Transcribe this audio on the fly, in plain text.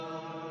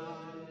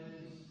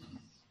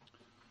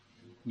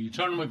Will you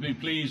turn with me,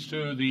 please,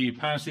 to the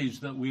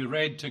passage that we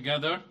read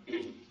together?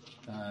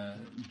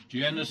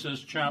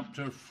 Genesis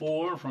chapter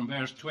 4 from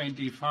verse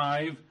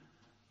 25,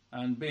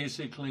 and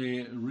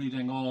basically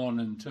reading on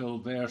until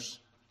verse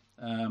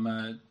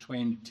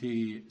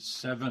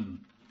 27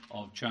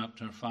 of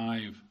chapter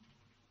 5.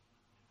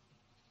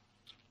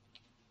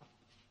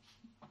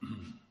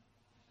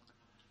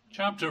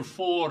 Chapter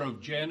 4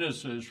 of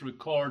Genesis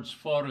records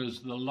for us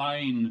the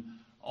line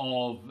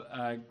of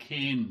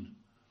Cain.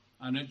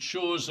 And it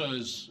shows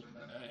us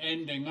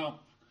ending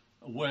up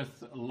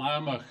with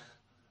Lamech,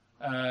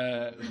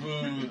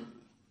 who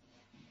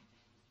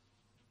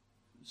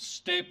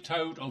stepped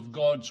out of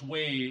God's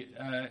way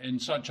in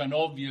such an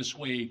obvious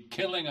way,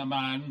 killing a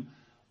man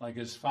like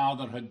his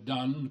father had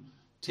done,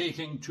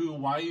 taking two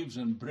wives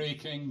and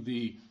breaking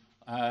the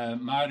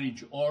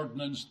marriage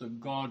ordinance that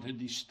God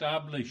had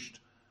established.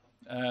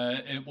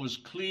 It was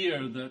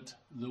clear that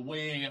the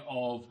way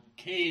of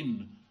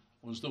Cain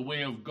was the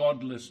way of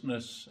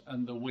godlessness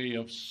and the way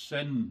of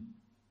sin.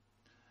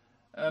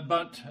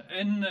 But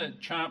in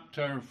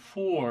chapter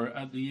 4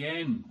 at the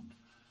end,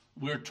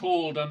 we're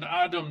told, and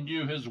Adam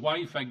knew his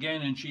wife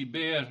again, and she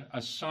bare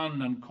a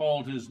son and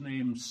called his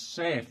name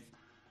Seth.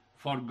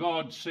 For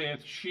God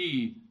said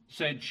she,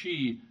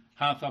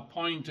 hath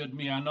appointed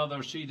me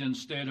another seed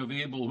instead of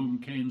Abel, whom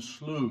Cain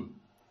slew.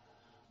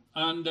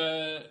 And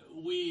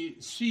we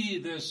see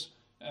this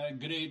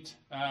great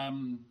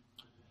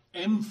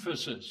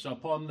emphasis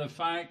upon the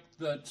fact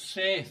that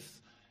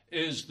Seth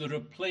is the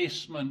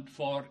replacement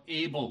for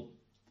Abel.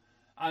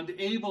 And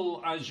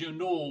Abel, as you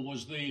know,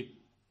 was the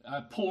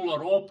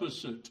polar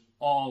opposite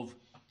of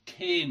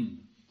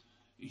Cain.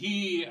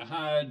 He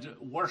had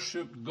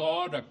worshipped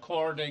God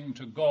according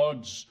to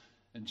God's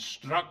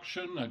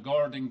instruction,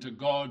 according to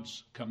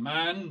God's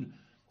command.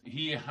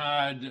 He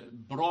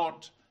had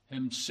brought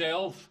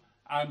himself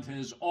and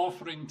his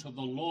offering to the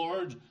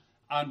Lord,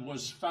 and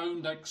was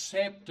found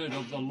accepted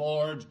of the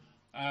Lord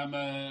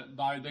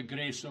by the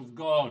grace of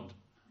God.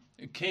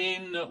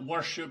 Cain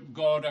worshipped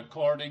God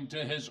according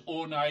to his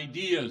own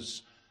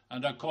ideas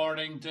and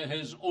according to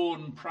his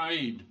own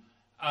pride,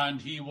 and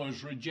he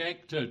was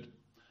rejected.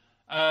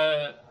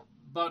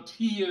 But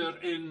here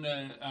in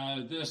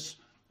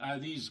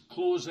these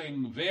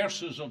closing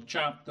verses of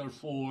chapter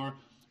 4,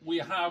 we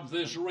have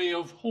this ray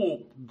of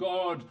hope,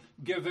 God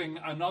giving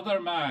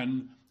another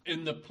man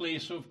in the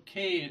place of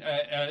Cain,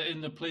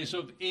 in the place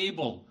of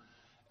Abel.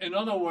 In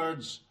other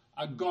words,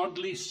 a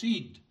godly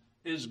seed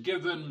is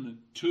given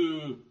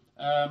to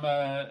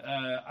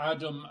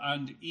Adam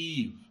and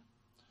Eve.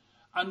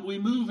 And we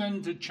move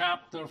into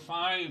chapter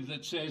 5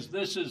 that says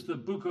this is the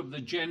book of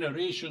the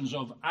generations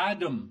of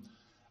Adam.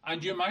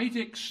 And you might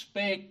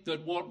expect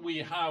that what we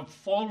have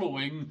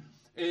following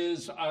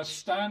is a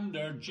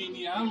standard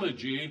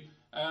genealogy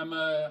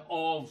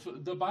of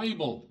the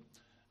Bible.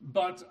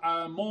 But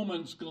a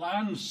moment's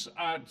glance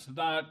at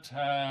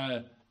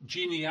that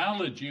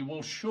genealogy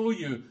will show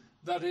you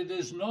that it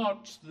is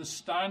not the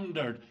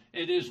standard.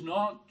 It is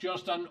not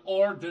just an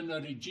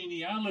ordinary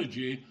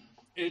genealogy.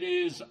 It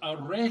is a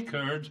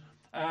record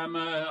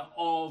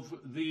of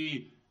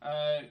the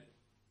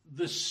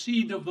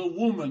seed of the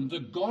woman, the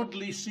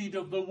godly seed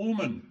of the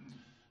woman.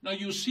 Now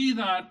you see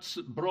that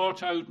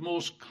brought out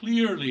most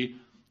clearly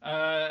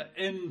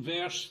in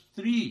verse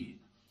 3.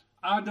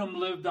 Adam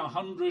lived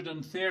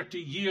 130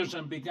 years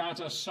and begat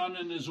a son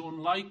in his own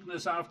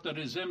likeness after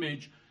his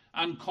image,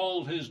 and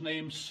called his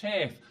name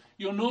Seth.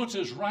 You'll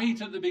notice right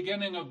at the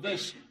beginning of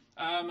this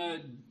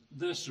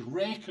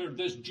record,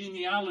 this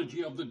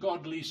genealogy of the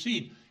godly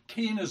seed,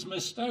 Cain is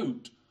missed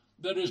out.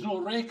 There is no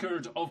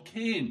record of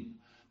Cain,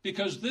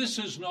 because this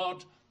is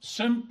not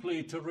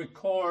simply to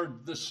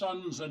record the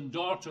sons and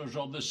daughters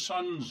of the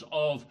sons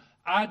of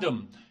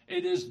Adam.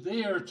 It is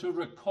there to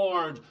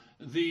record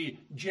the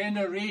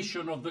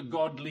generation of the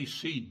godly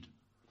seed.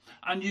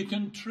 And you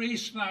can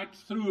trace that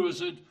through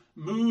as it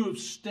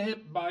moves step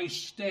by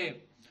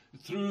step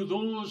through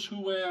those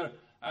who were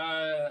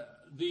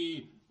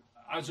the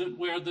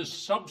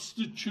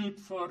substitute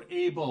for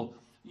Abel.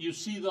 You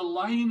see the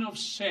line of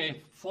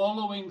Seth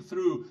following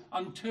through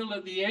until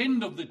at the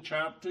end of the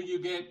chapter you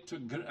get to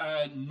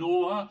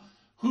Noah,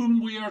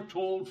 whom we are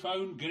told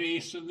found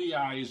grace in the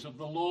eyes of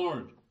the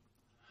Lord.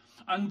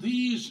 And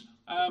these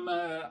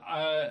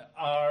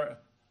are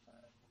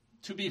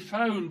to be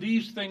found,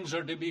 these things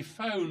are to be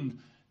found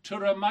to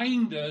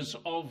remind us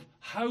of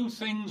how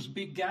things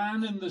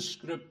began in the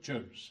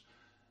Scriptures.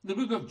 The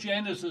book of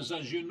Genesis,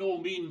 as you know,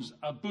 means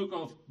a book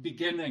of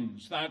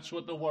beginnings. That's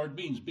what the word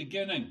means,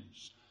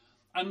 beginnings.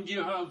 And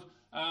you have,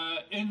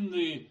 in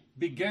the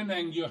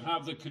beginning, you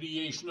have the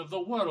creation of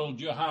the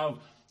world. You have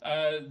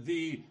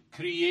the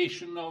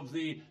creation of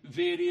the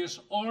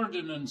various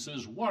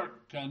ordinances,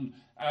 work and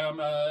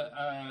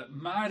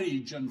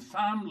marriage and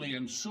family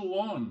and so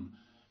on.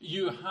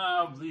 You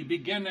have the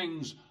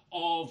beginnings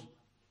of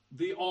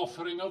the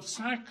offering of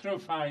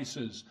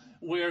sacrifices,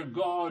 where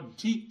God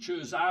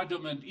teaches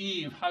Adam and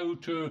Eve how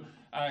to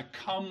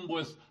come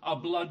with a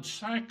blood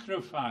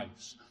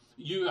sacrifice.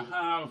 You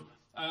have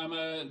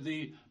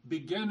the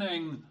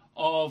beginning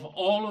of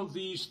all of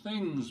these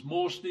things,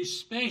 most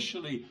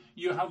especially,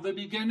 you have the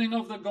beginning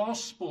of the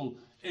gospel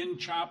in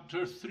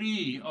chapter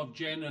 3 of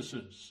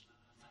Genesis.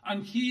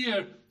 And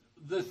here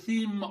the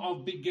theme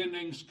of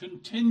beginnings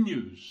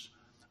continues.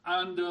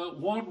 And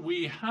what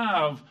we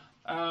have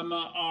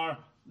are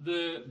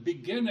the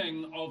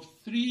beginning of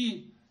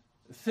three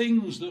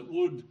things that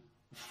would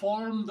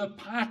form the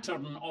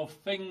pattern of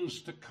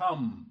things to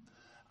come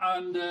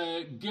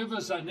and give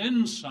us an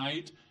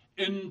insight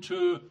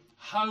into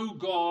how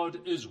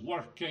God is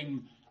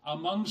working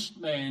amongst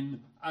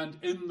men and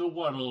in the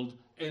world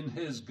in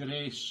his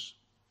grace.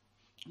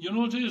 You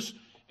notice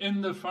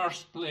in the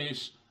first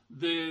place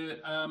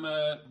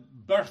the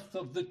birth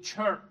of the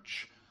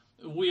church.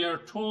 We are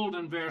told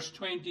in verse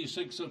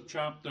 26 of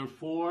chapter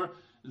 4,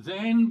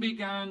 then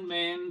began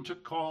men to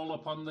call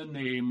upon the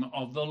name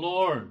of the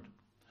Lord.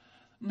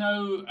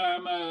 Now,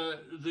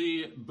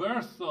 the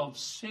birth of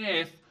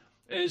Seth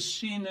is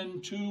seen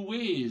in two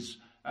ways.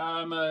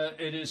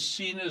 It is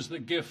seen as the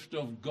gift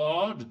of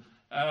God.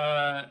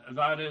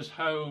 That is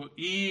how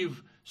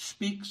Eve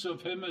speaks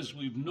of him, as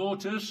we've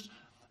noticed.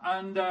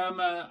 And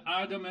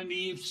Adam and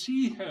Eve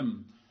see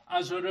him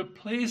as a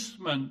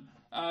replacement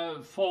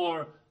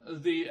for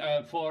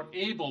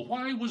Abel.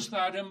 Why was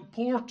that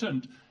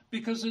important?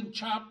 Because in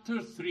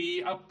chapter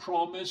 3, a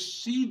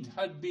promised seed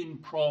had been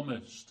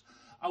promised.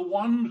 A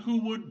one who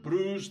would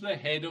bruise the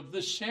head of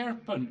the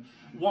serpent.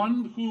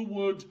 One who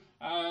would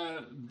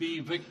be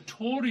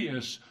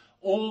victorious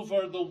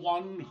over the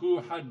one who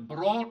had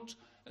brought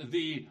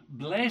the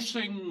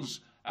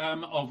blessings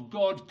of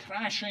God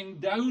crashing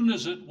down,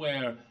 as it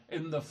were,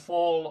 in the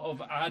fall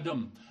of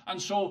Adam.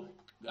 And so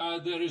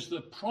there is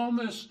the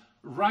promise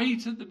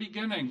right at the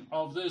beginning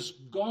of this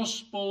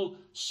gospel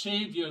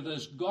Savior,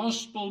 this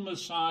gospel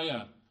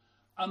Messiah.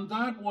 And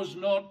that was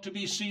not to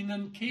be seen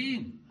in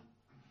Cain.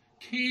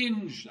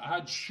 Cain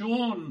had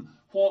shown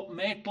what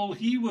metal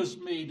he was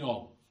made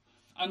of.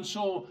 And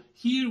so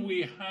here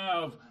we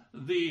have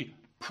the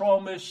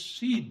promised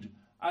seed,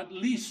 at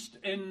least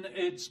in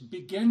its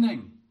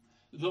beginning,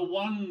 the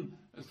one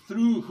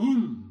through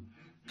whom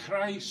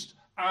Christ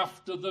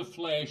after the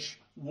flesh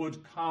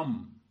would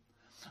come.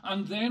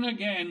 And then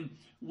again,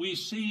 we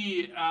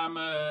see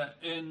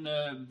in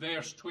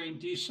verse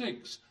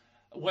 26,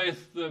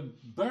 with the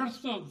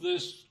birth of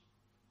this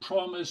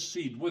promised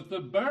seed, with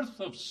the birth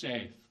of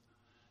Seth,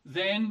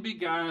 then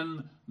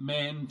began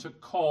men to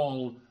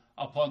call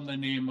upon the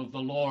name of the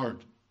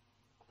Lord.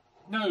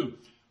 Now,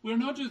 we're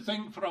not to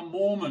think for a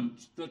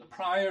moment that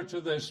prior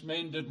to this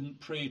men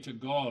didn't pray to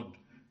God,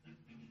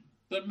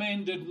 that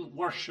men didn't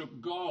worship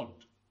God.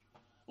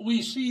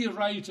 We see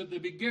right at the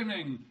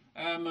beginning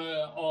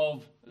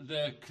of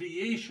the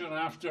creation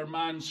after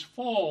man's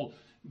fall,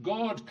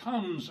 God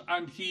comes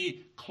and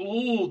he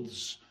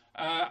clothes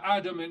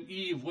Adam and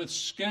Eve with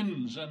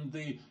skins, and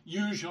the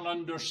usual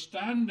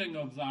understanding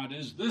of that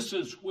is this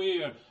is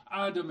where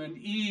Adam and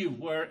Eve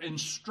were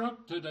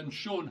instructed and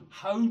shown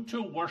how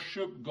to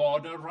worship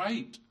God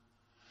aright.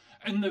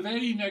 In the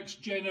very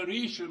next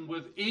generation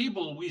with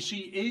Abel, we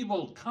see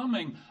Abel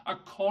coming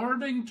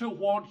according to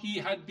what he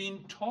had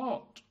been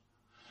taught.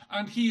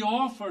 And he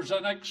offers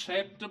an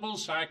acceptable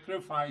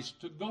sacrifice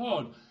to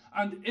God.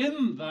 And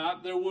in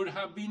that there would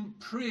have been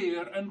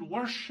prayer and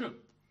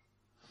worship.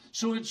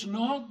 So it's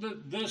not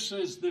that this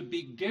is the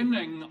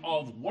beginning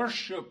of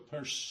worship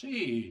per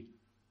se,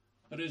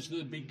 but it's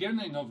the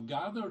beginning of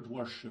gathered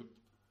worship.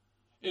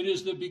 It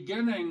is the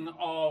beginning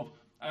of,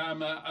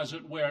 as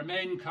it were,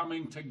 men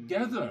coming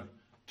together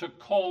to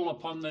call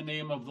upon the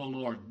name of the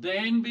Lord.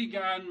 Then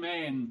began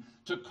men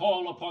to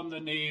call upon the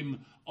name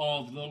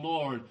of the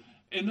Lord.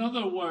 In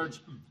other words,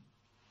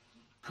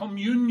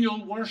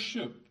 communal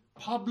worship,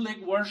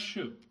 public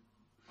worship.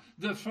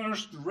 The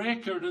first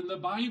record in the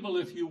Bible,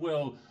 if you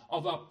will,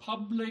 of a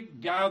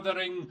public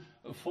gathering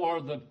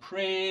for the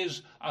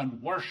praise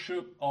and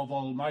worship of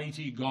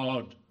Almighty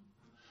God.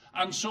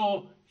 And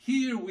so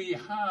here we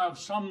have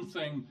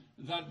something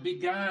that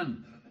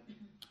began.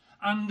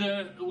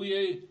 And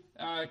we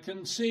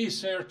can say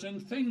certain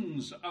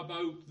things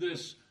about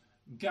this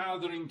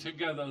gathering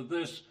together,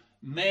 this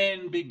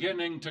men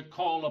beginning to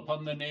call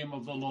upon the name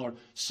of the Lord.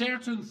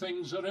 Certain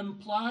things are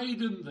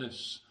implied in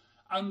this.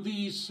 And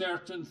these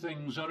certain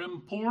things are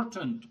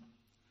important.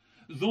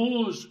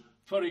 Those,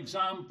 for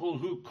example,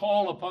 who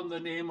call upon the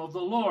name of the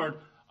Lord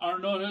are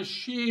not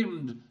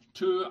ashamed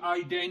to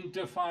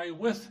identify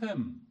with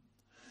him.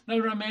 Now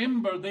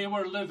remember, they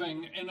were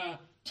living in a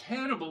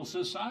terrible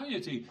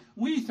society.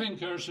 We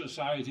think our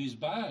society's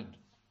bad.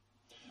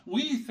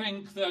 We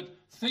think that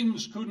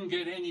things couldn't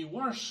get any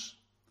worse.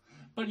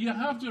 But you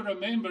have to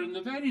remember, in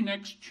the very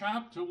next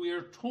chapter, we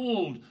are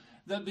told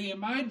that the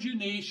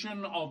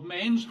imagination of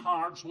men's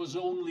hearts was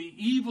only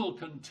evil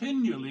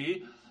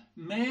continually.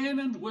 Men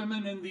and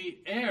women in the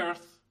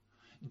earth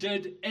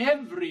did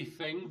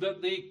everything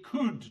that they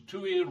could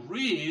to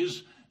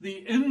erase the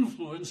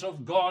influence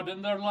of God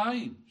in their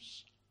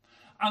lives.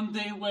 And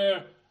they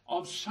were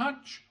of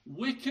such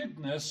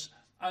wickedness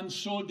and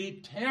so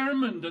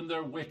determined in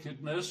their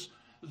wickedness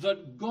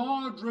that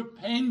God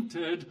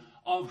repented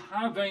of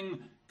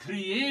having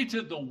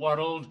created the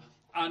world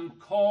and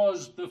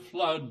caused the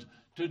flood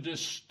to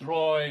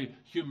destroy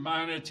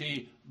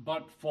humanity,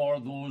 but for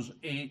those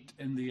 8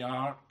 in the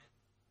ark.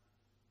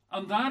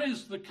 And that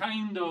is the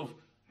kind of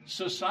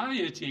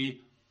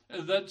society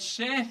that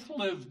Seth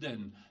lived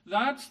in.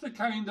 That's the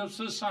kind of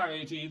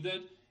society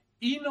that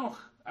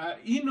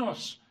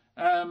Enos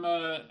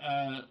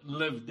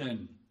lived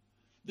in.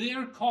 They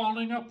are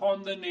calling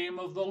upon the name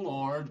of the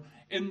Lord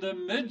in the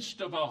midst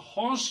of a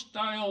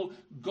hostile,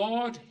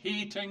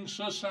 God-hating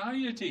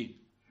society.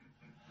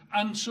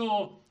 And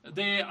so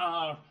they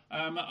are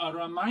a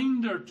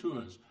reminder to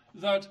us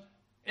that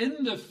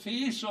in the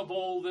face of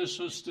all this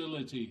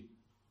hostility,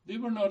 they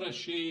were not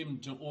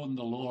ashamed to own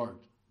the Lord.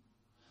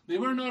 They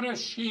were not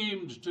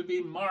ashamed to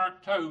be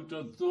marked out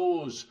of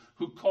those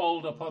who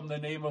called upon the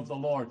name of the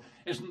Lord.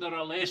 Isn't there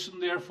a lesson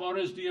there for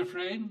us, dear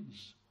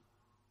friends?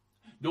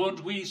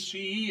 Don't we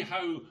see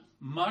how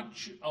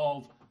much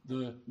of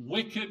the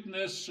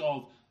wickedness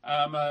of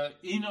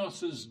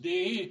Enos's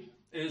day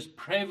is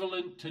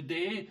prevalent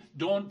today?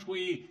 Don't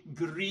we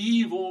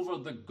grieve over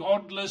the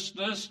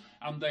godlessness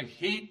and the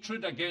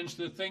hatred against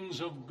the things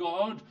of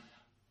God?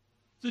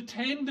 The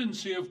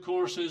tendency, of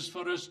course, is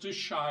for us to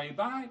shy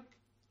back,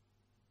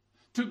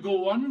 to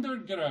go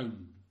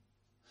underground,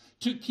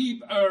 to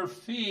keep our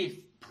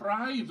faith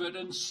private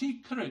and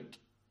secret.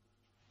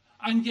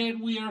 And yet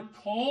we are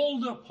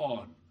called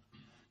upon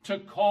to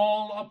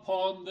call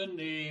upon the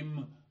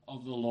name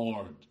of the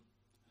Lord.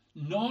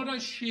 Not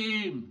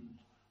ashamed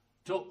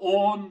to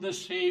own the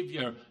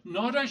Savior,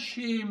 not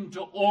ashamed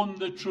to own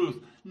the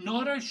truth,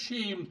 not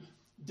ashamed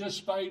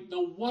despite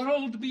the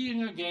world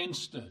being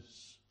against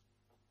us,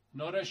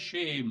 not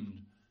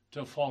ashamed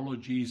to follow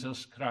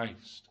Jesus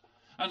Christ.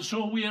 And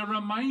so we are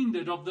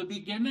reminded of the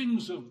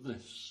beginnings of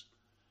this.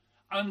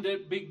 And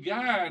it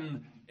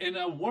began in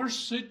a worse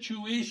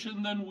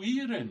situation than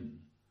we're in.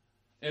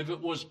 If it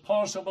was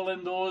possible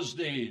in those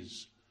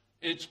days,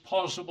 it's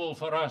possible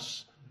for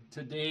us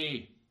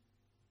today.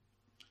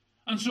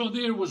 And so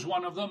there was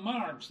one of the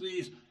marks,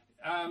 these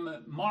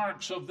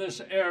marks of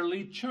this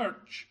early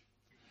church.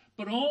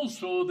 But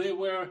also they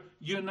were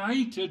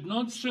united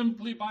not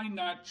simply by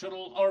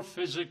natural or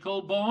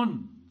physical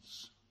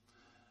bonds.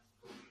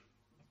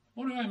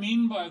 What do I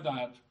mean by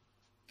that?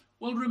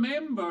 Well,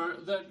 remember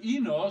that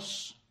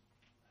Enos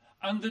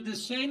and the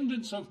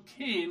descendants of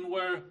Cain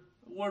were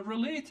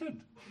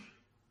related.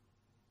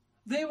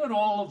 They were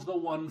all of the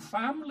one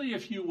family,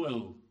 if you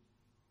will.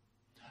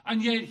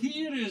 And yet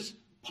here is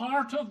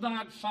part of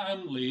that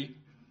family,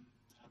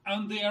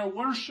 and they are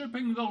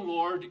worshipping the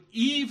Lord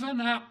even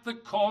at the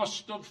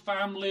cost of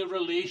family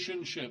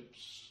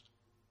relationships,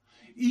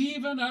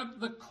 even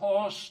at the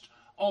cost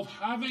of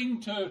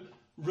having to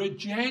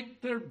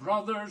reject their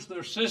brothers,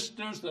 their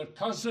sisters, their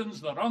cousins,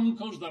 their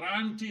uncles, their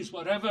aunties,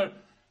 whatever,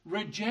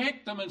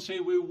 reject them and say,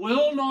 we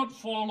will not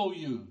follow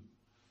you,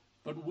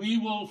 but we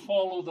will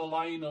follow the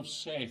line of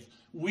Seth.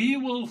 We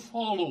will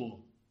follow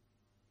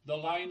the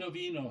line of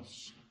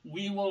Enos.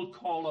 We will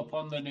call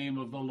upon the name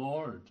of the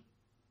Lord.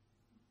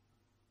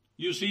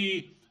 You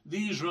see,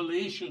 these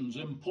relations,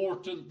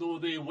 important though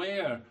they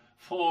were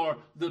for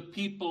the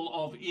people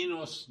of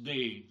Enos'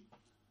 day,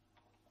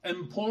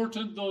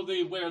 important though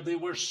they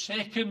were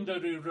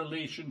secondary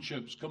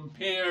relationships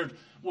compared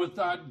with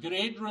that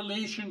great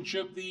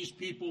relationship these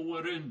people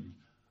were in.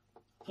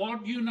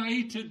 What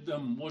united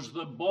them was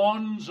the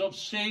bonds of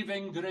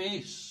saving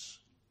grace.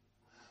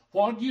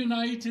 What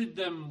united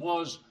them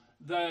was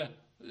the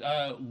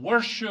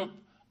worship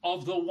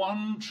of the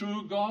one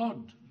true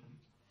God.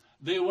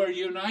 They were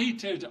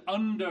united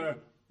under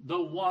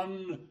the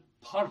one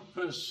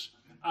purpose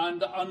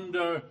and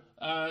under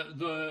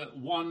the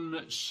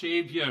one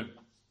Savior.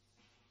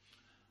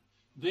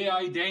 They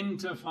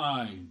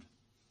identified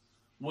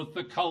with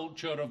the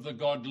culture of the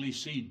godly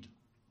seed.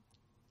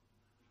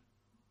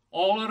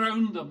 All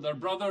around them, their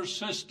brothers,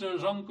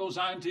 sisters, uncles,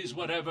 aunties,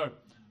 whatever,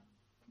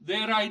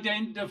 they're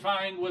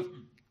identifying with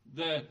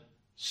the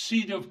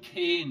seed of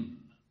Cain.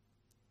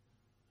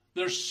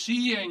 They're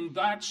seeing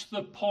that's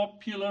the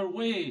popular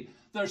way.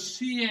 They're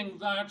seeing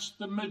that's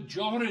the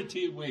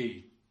majority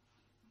way.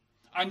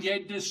 And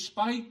yet,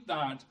 despite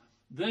that,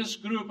 this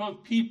group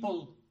of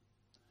people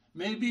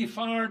may be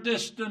far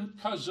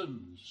distant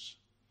cousins.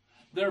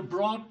 They're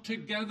brought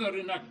together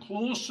in a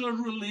closer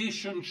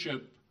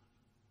relationship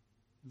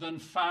than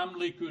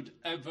family could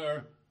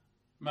ever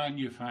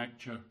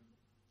manufacture.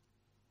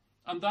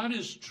 And that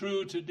is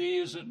true today,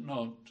 is it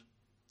not?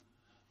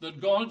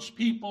 That God's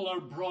people are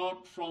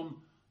brought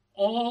from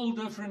all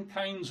different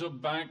kinds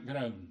of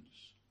backgrounds.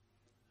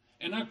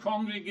 In a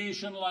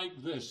congregation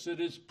like this, it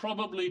is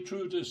probably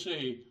true to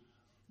say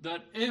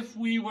that if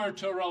we were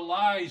to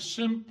rely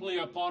simply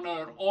upon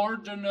our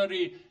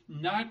ordinary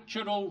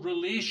natural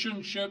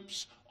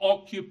relationships,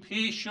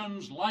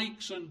 occupations,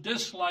 likes and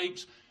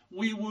dislikes,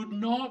 we would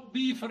not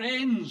be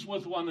friends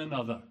with one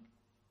another.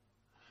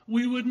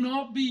 We would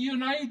not be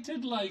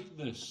united like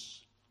this.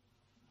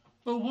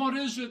 But what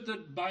is it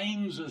that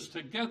binds us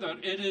together?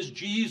 It is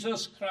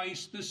Jesus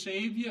Christ the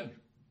Savior.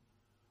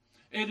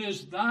 It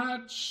is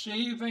that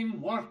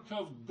saving work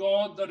of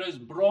God that has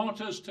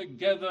brought us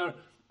together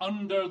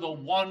under the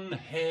one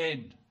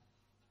head.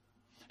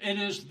 It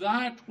is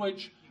that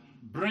which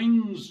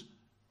brings,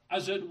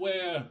 as it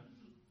were,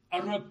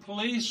 a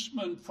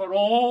replacement for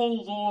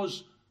all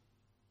those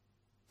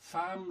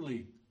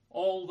family,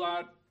 all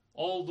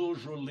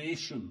those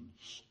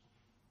relations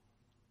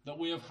that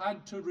we have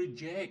had to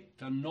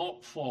reject and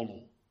not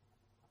follow.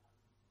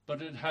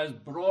 But it has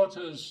brought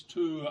us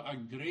to a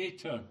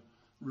greater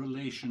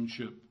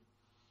relationship.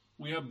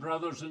 We have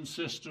brothers and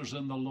sisters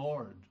in the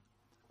Lord.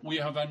 We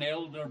have an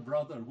elder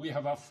brother. We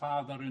have a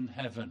Father in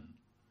heaven.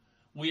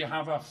 We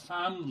have a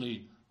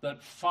family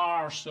that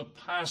far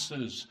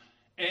surpasses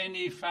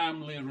any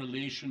family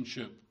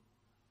relationship.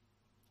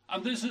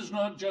 And this is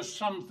not just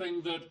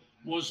something that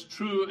was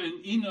true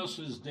in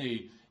Enos's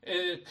day.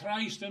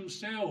 Christ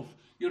himself,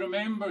 you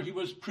remember, he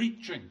was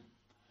preaching,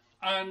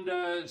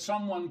 and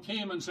someone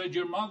came and said,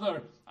 your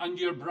mother and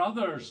your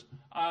brothers,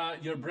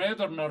 your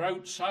brethren are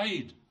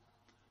outside.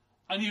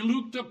 And he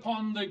looked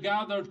upon the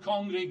gathered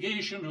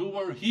congregation who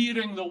were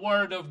hearing the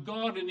word of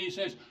God, and he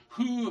says,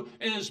 who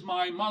is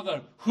my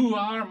mother? Who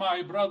are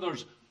my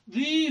brothers?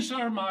 These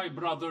are my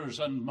brothers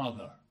and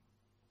mother.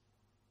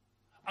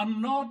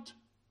 And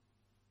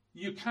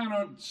you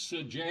cannot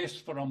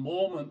suggest for a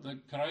moment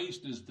that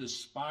Christ is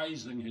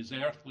despising his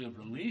earthly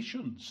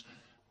relations.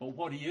 But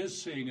what he is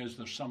saying is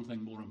there's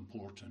something more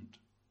important.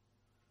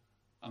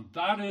 And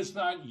that is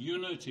that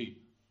unity.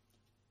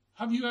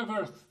 Have you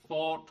ever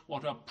thought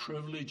what a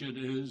privilege it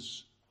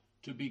is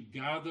to be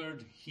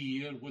gathered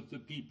here with the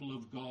people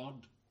of God?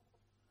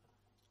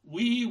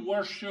 We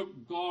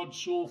worship God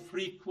so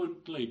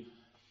frequently,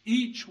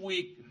 each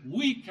week,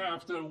 week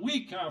after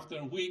week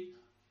after week,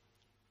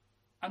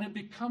 and it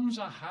becomes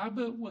a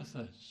habit with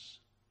us.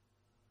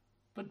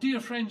 But dear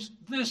friends,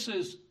 this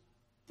is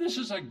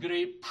a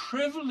great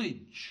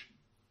privilege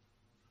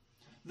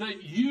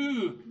that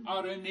you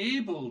are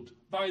enabled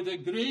by the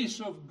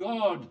grace of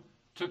God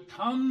to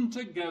come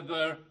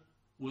together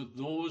with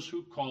those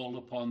who call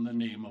upon the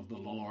name of the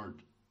Lord.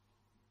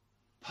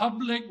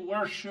 Public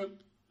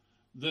worship,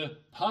 the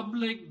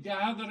public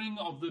gathering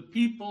of the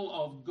people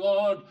of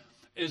God,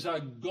 is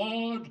a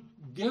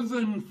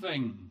God-given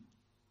thing.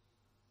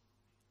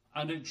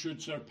 And it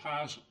should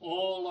surpass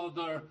all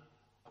other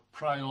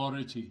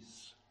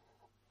priorities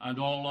and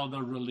all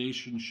other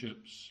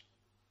relationships.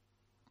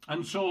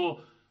 And so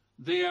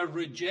they are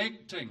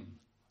rejecting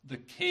the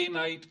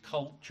Canaanite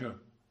culture,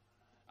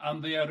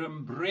 and they are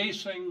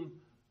embracing,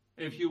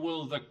 if you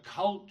will, the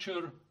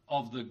culture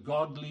of the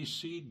godly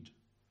seed.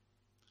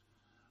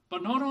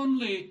 But not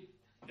only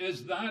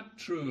is that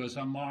true as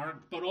a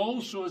mark, but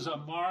also as a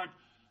mark,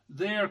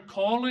 their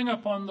calling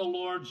upon the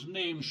Lord's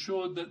name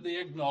showed that they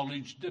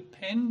acknowledged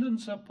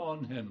dependence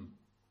upon him.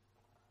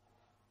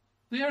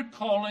 They are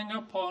calling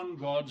upon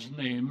God's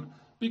name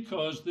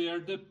because they are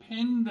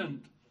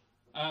dependent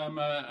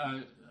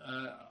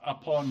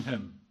upon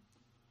him.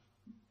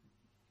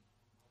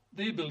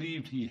 They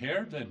believed he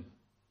heard them.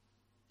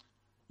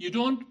 You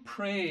don't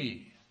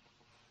pray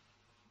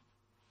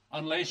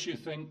unless you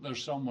think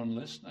there's someone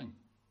listening.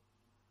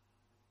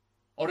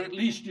 Or at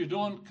least you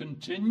don't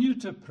continue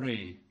to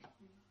pray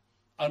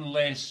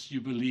unless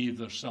you believe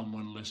there's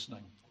someone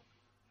listening.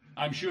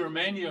 I'm sure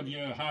many of you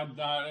had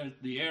that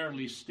at the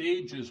early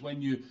stages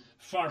when you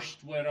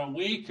first were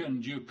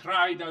awakened. You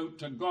cried out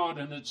to God,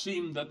 and it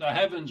seemed that the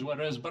heavens were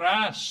as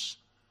brass.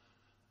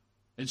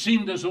 It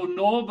seemed as though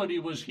nobody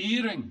was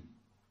hearing.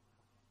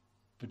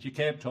 But you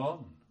kept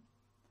on,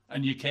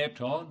 and you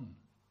kept on.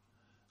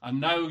 And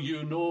now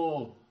you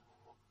know,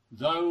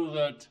 thou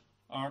that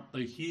art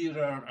the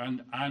hearer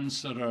and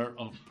answerer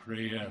of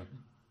prayer.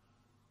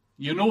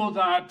 You know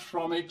that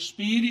from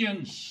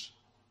experience.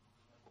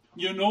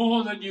 You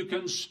know that you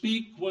can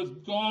speak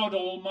with God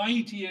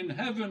Almighty in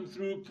heaven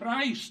through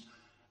Christ,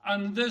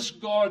 and this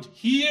God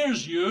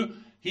hears you,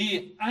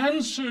 he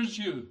answers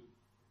you.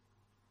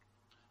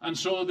 And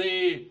so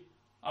they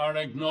are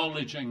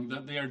acknowledging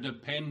that they are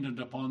dependent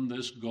upon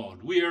this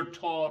God. We are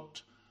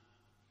taught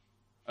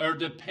our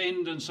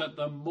dependence at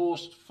the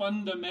most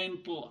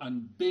fundamental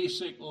and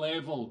basic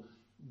level.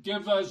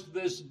 Give us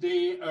this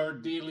day our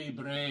daily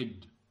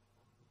bread.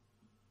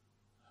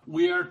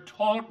 We are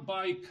taught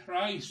by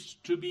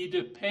Christ to be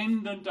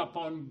dependent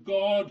upon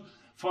God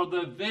for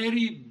the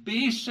very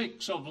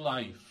basics of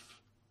life.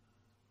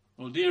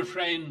 Well, dear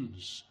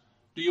friends,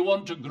 do you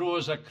want to grow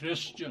as a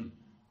Christian?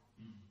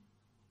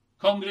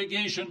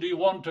 Congregation, do you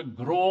want to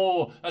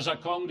grow as a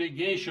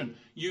congregation?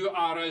 You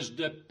are as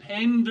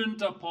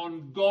dependent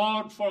upon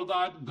God for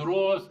that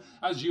growth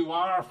as you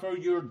are for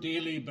your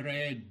daily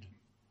bread.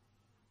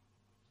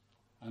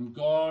 And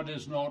God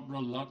is not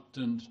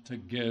reluctant to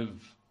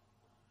give.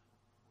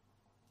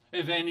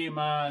 If any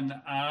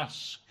man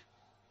ask,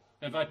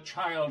 if a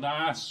child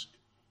ask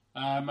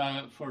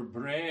for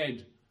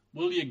bread,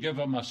 will you give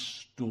him a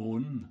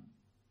stone?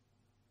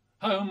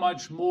 How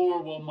much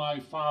more will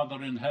my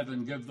Father in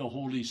heaven give the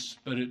Holy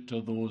Spirit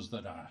to those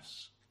that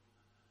ask?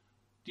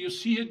 Do you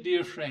see it,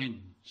 dear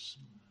friends?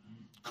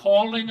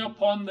 calling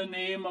upon the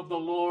name of the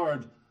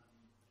Lord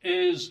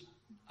is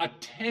a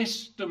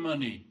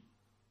testimony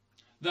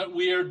that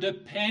we are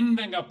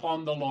depending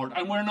upon the Lord.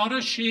 And we're not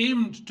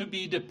ashamed to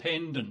be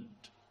dependent.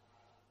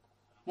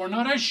 We're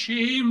not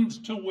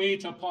ashamed to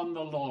wait upon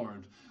the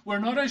Lord. We're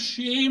not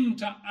ashamed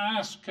to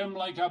ask him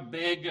like a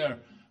beggar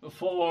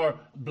for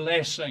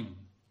blessing.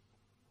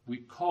 We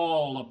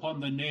call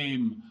upon the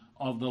name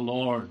of the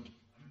Lord.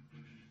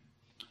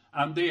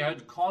 And they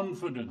had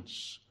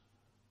confidence,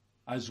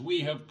 as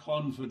we have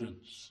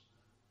confidence,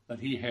 that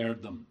he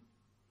heard them.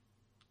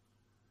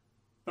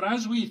 But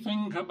as we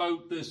think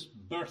about this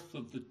birth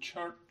of the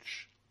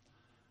church,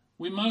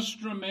 we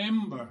must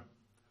remember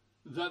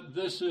that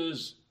this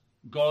is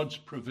God's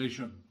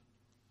provision.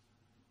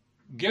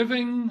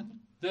 Giving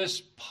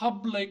this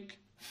public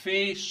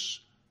face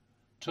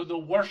to the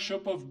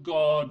worship of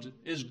God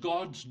is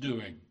God's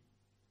doing.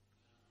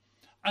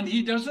 And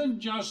he doesn't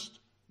just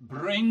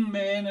bring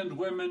men and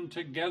women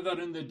together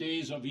in the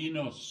days of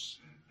Enos.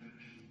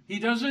 He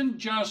doesn't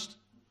just,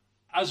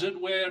 as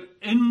it were,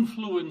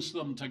 influence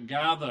them to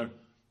gather,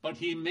 but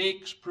he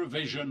makes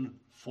provision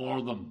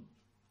for them.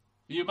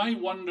 You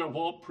might wonder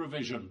what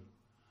provision.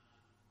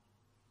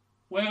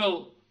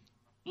 Well,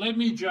 let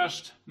me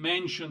just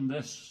mention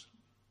this,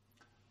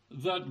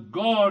 that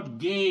God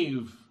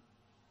gave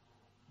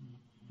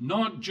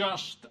not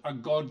just a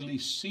godly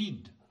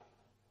seed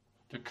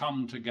to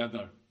come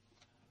together,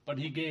 but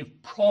he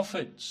gave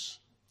prophets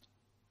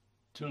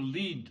to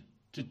lead,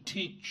 to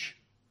teach,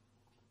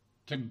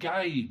 to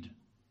guide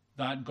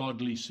that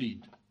godly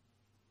seed.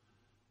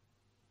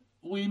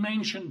 We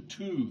mention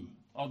two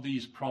of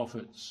these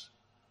prophets.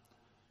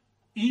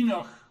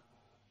 Enoch,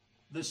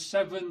 the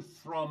seventh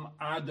from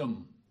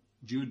Adam,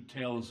 Jude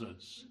tells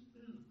us.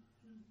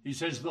 He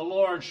says, the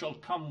Lord shall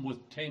come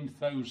with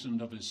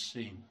 10,000 of his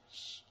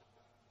saints.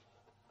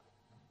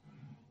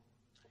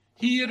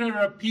 Here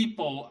are a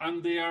people,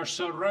 and they are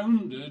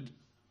surrounded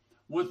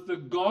with the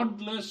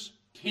godless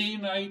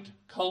Canaanite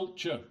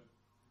culture.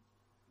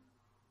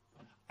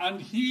 And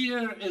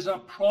here is a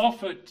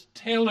prophet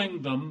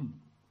telling them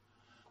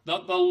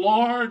that the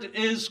Lord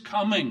is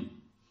coming.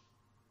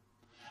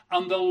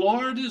 And the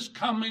Lord is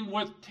coming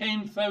with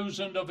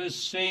 10,000 of his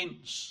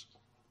saints.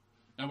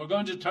 Now we're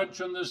going to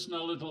touch on this in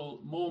a little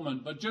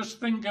moment, but just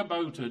think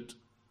about it.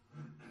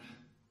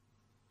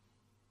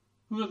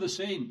 Who are the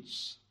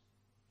saints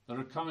that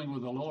are coming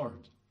with the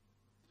Lord?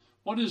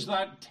 What does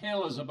that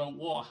tell us about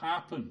what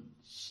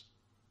happens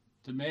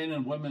to men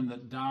and women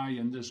that die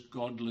in this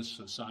godless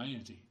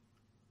society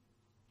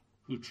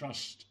who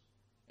trust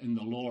in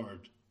the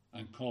Lord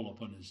and call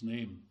upon his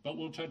name? But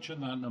we'll touch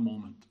on that in a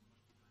moment.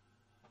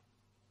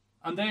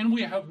 And then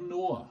we have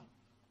Noah.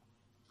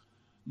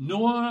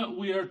 Noah,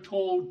 we are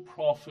told,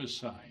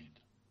 prophesied.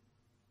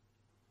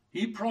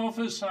 He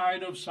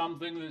prophesied of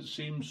something that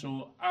seemed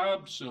so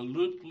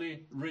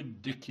absolutely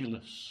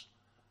ridiculous,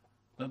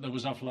 that there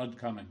was a flood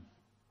coming.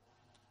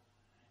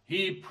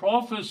 He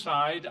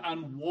prophesied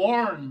and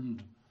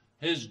warned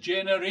his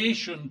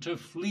generation to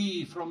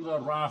flee from the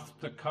wrath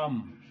to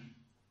come.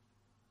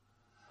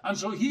 And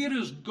so here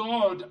is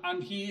God,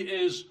 and he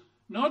is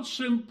not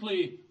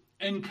simply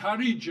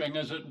encouraging,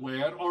 as it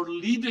were, or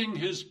leading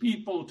his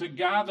people to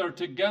gather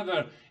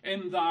together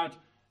in that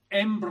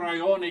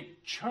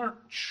embryonic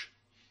church,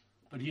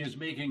 but he is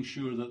making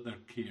sure that they're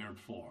cared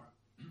for.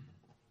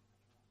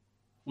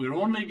 We're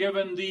only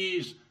given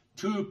these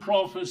two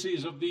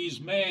prophecies of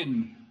these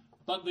men,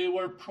 but they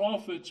were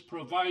prophets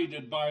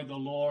provided by the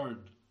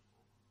Lord.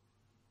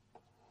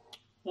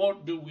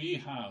 What do we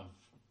have?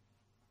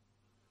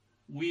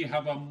 We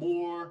have a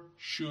more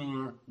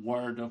sure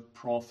word of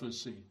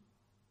prophecy.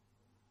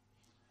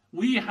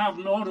 We have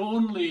not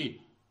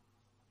only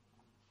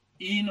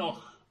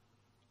Enoch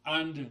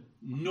and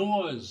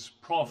Noah's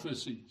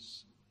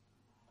prophecies,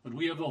 but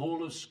we have the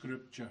whole of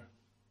Scripture.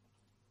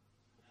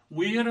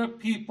 We are a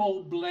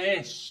people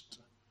blessed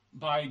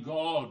by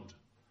God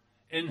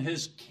in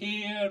his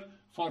care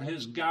for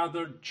his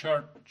gathered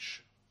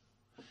church.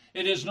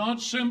 It is not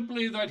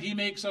simply that he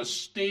makes a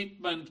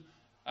statement,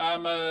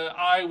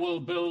 I will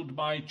build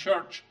my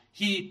church.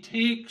 He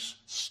takes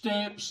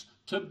steps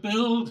to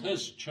build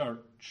his church.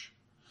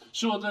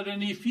 So that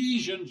in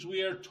Ephesians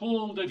we are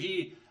told that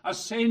he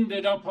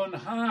ascended up on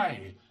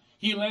high.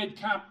 He led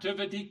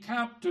captivity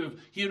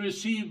captive. He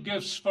received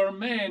gifts for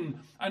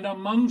men. And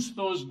amongst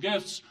those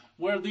gifts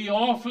were the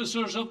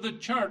officers of the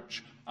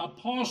church,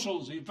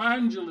 apostles,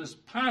 evangelists,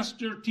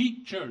 pastor,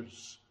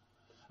 teachers.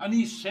 And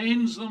he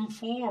sends them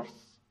forth.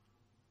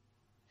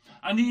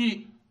 And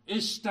he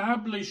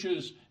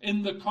establishes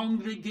in the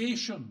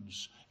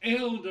congregations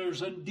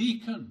elders and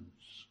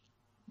deacons.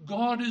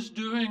 God is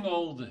doing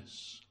all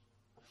this.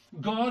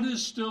 God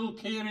is still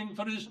caring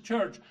for his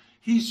church.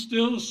 He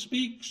still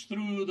speaks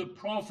through the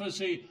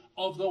prophecy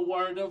of the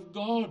word of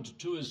God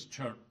to his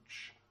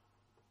church.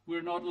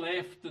 We're not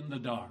left in the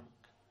dark.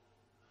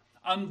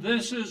 And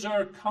this is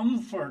our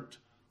comfort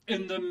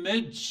in the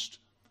midst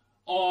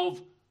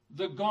of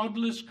the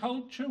godless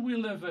culture we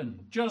live in,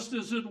 just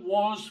as it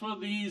was for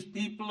these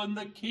people in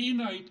the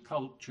Canaanite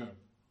culture.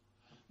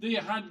 They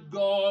had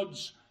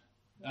God's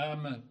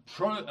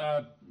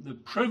the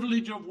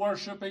privilege of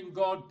worshipping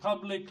God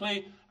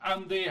publicly,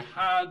 and they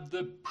had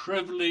the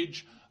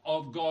privilege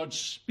of God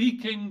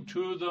speaking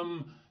to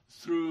them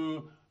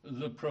through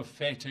the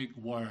prophetic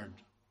word.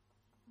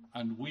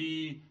 And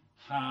we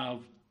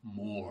have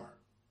more.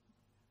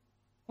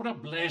 What a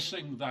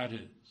blessing that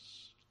is.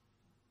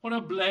 What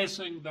a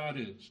blessing that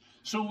is.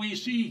 So we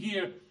see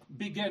here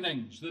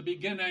beginnings, the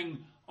beginning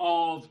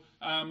of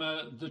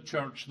the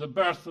church, the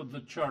birth of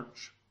the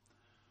church.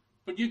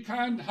 But you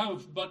can't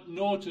have but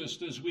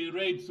noticed as we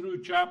read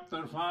through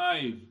chapter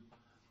 5,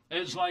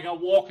 it's like a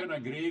walk in a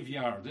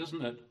graveyard,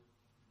 isn't it?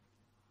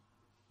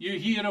 You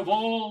hear of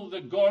all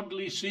the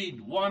godly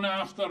seed, one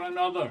after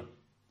another.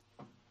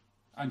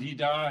 And he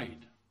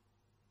died.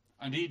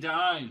 And he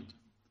died.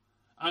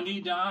 And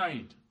he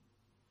died.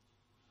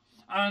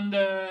 And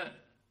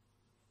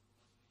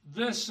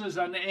this is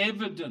an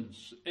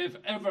evidence, if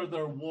ever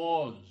there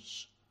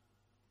was,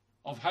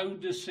 of how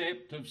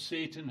deceptive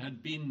Satan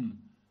had been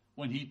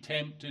when he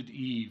tempted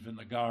Eve in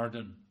the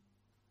garden.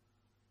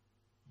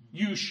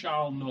 You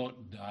shall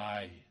not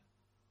die.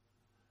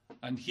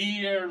 And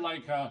here,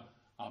 like a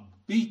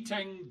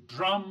beating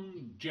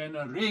drum,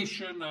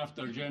 generation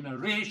after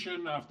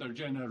generation after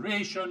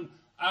generation,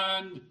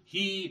 and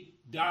he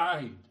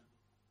died.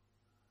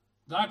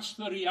 That's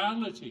the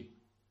reality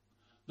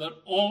that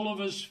all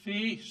of us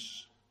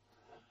face.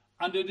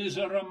 And it is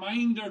a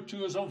reminder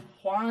to us of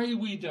why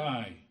we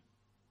die.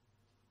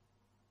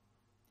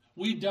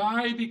 We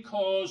die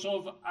because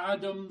of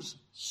Adam's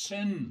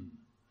sin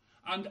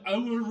and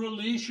our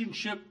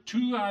relationship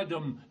to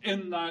Adam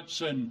in that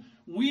sin.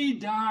 We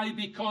die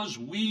because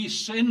we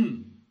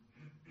sin.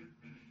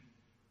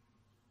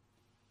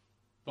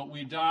 But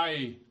we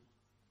die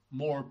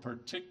more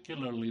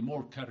particularly,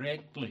 more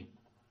correctly,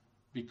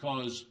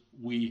 because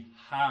we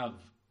have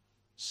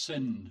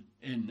sinned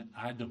in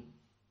Adam.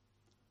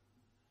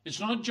 It's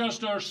not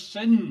just our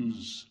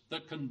sins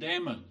that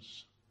condemn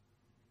us.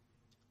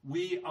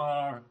 We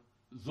are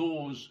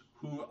those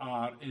who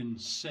are in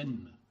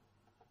sin.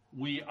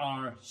 We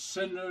are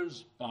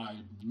sinners by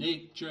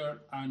nature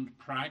and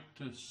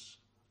practice.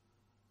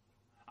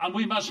 And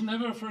we must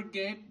never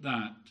forget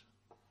that.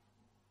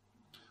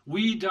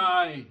 We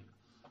die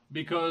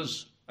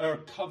because our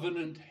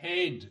covenant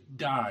head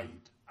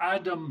died.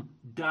 Adam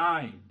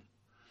died.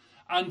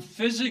 And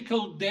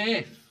physical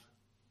death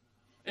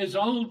is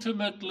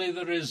ultimately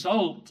the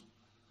result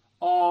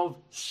of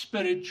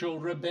spiritual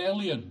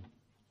rebellion.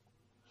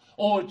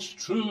 Oh, it's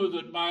true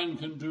that man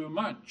can do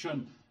much,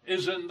 and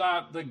isn't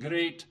that the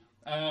great,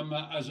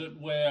 as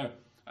it were,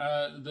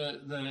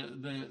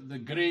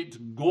 the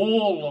great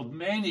goal of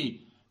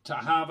many, to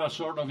have a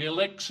sort of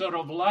elixir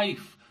of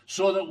life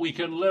so that we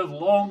can live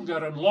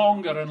longer and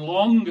longer and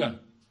longer?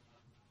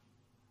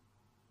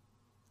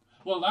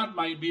 Well, that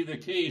might be the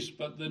case,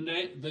 but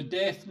the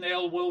death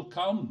knell will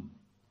come,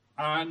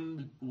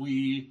 and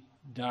we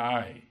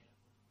die.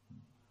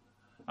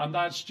 And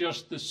that's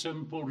just the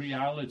simple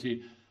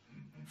reality.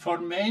 For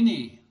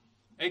many,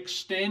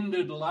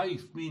 extended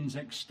life means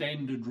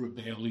extended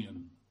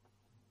rebellion.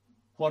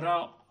 What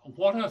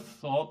a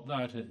thought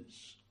that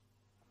is.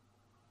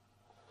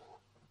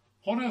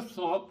 What a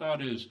thought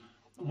that is.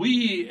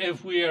 We,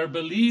 if we are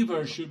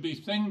believers, should be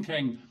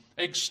thinking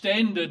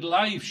extended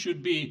life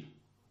should be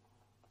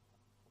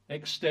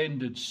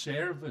extended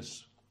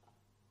service.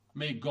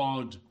 May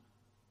God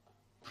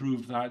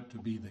prove that to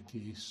be the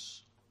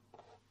case.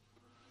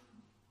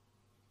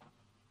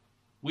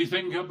 We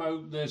think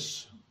about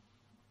this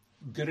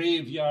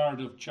graveyard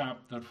of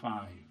chapter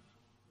 5,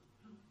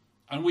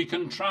 and we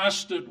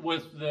contrast it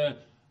with the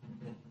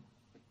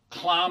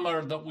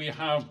clamour that we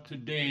have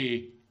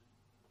today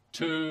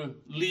to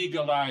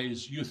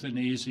legalize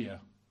euthanasia.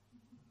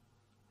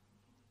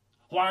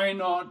 Why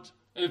not,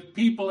 if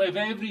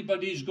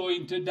everybody's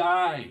going to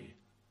die,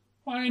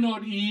 why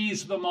not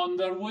ease them on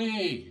their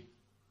way?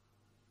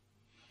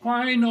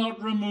 Why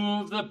not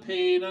remove the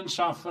pain and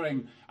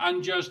suffering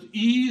and just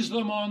ease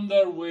them on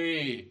their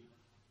way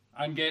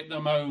and get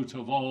them out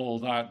of all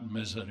that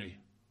misery?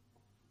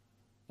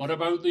 What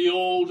about the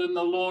old and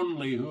the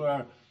lonely who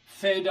are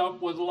fed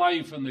up with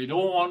life and they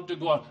don't want to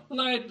go on?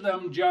 Let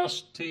them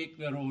just take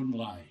their own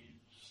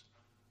lives,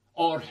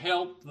 or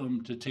help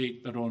them to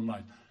take their own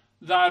lives.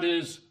 That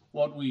is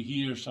what we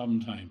hear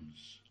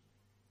sometimes.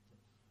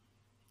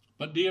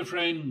 But dear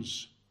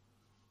friends,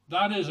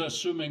 that is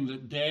assuming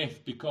that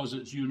death, because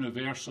it's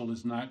universal,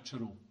 is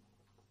natural.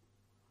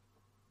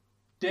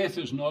 Death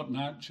is not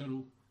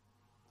natural.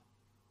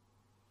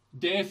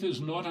 Death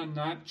is not a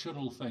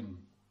natural thing.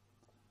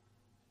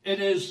 It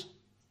is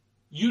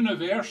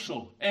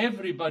universal.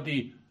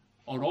 Everybody,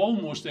 or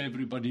almost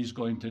everybody, is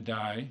going to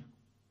die.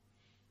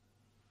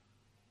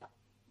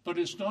 But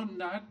it's not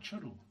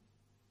natural.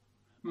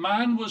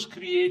 Man was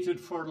created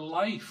for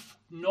life,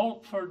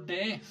 not for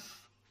death.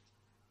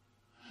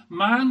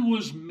 Man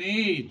was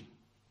made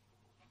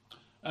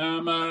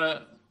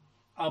a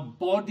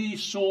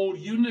body-soul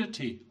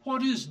unity.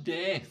 What is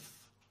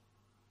death?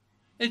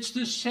 It's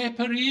the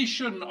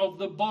separation of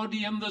the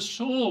body and the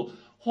soul.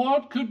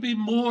 What could be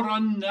more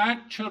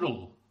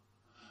unnatural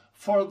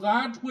for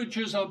that which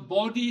is a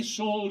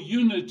body-soul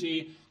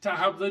unity to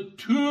have the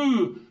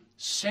two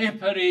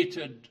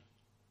separated?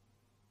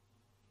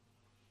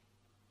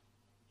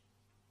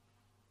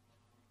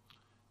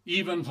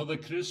 Even for the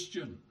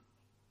Christian,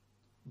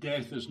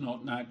 death is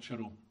not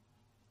natural.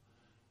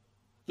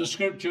 The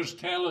scriptures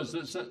tell us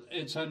that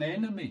it's an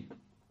enemy.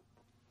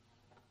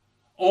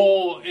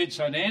 Oh, it's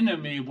an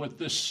enemy with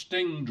the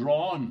sting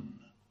drawn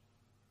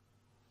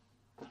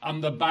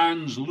and the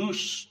bands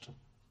loosed,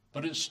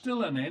 but it's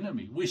still an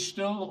enemy. We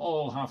still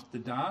all have to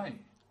die.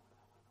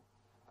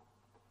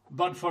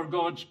 But for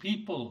God's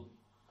people,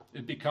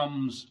 it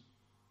becomes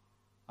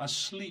a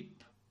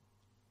sleep.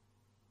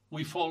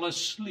 We fall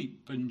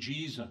asleep in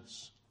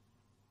Jesus.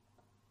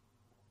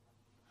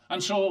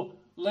 And so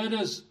let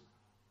us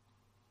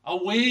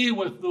away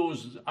with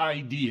those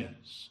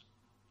ideas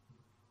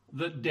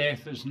that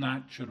death is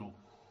natural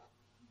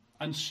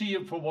and see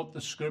it for what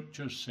the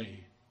scriptures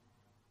say.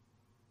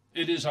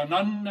 It is an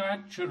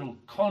unnatural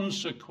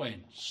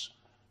consequence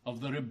of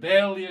the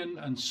rebellion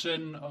and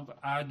sin of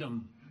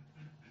Adam.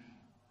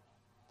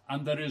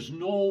 And there is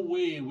no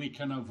way we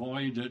can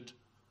avoid it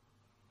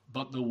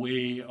but the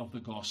way of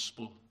the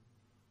gospel,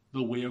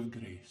 the way of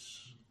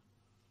grace.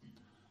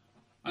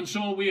 And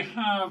so we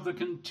have the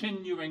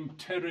continuing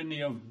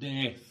tyranny of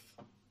death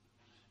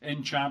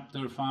in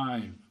chapter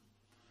 5.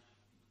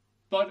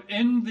 But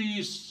in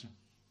this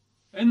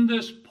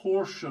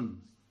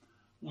portion,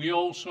 we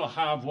also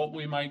have what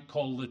we might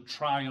call the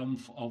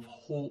triumph of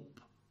hope.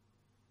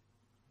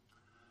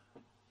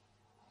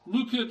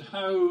 Look at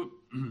how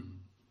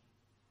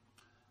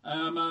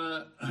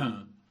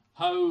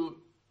how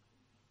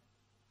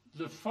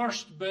the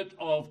first bit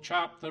of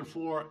chapter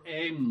 4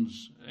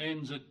 ends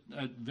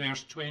at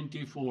verse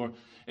 24.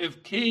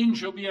 If Cain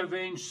shall be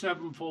avenged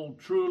sevenfold,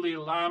 truly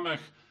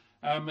Lamech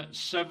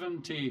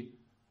 70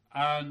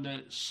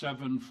 and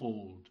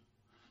sevenfold.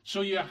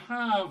 So you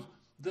have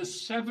the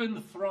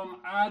seventh from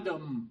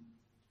Adam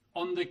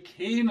on the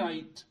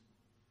Cainite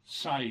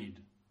side.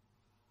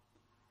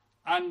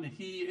 And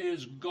he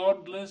is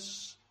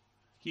godless,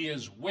 he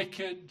is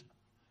wicked,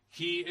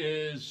 he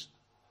is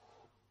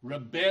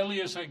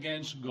rebellious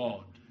against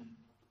God.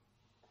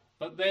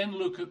 But then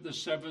look at the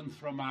seventh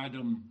from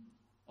Adam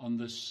on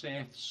the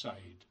Seth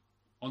side,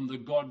 on the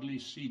godly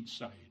seed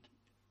side.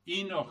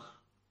 Enoch,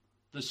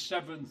 the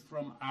seventh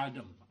from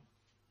Adam.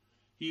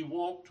 He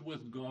walked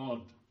with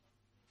God.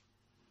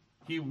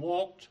 He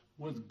walked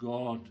with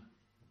God.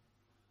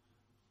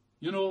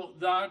 You know,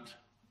 that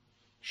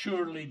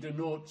surely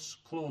denotes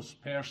close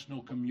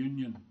personal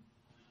communion.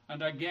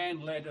 And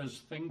again, let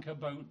us think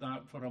about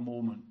that for a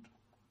moment.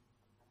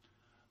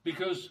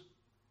 Because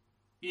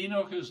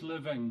Enoch is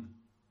living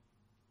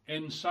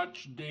in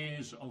such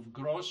days of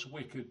gross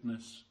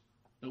wickedness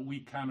that we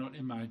cannot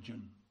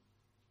imagine.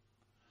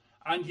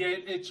 And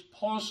yet it's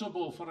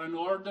possible for an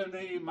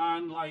ordinary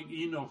man like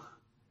Enoch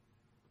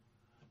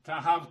to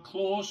have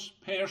close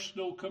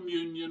personal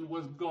communion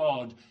with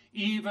God,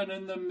 even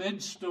in the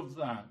midst of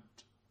that.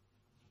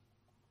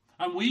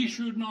 And we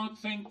should not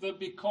think that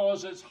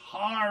because it's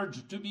hard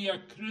to be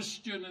a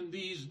Christian in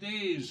these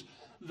days,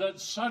 that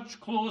such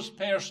close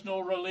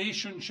personal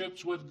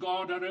relationships with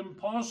God are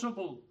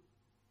impossible.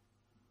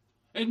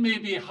 It may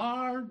be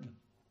hard.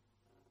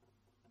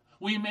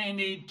 We may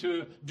need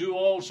to do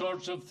all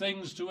sorts of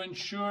things to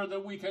ensure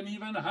that we can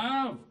even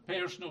have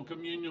personal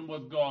communion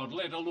with God,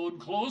 let alone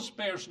close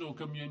personal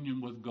communion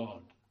with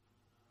God.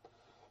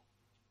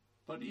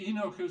 But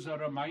Enoch is a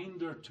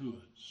reminder to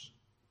us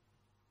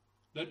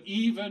that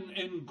even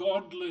in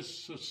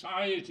godless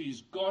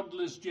societies,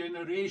 godless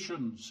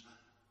generations,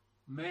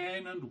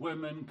 men and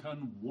women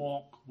can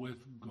walk with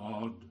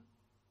God.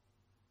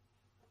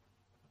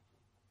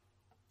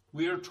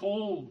 We are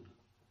told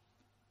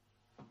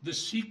the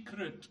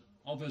secret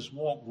of his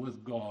walk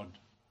with God.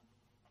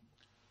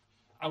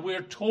 And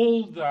we're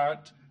told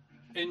that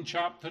in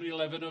chapter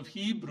 11 of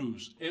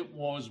Hebrews, it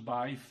was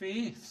by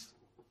faith.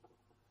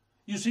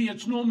 You see,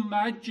 it's no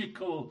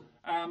magical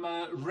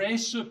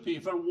recipe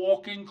for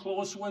walking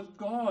close with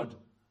God.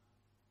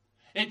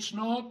 It's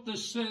not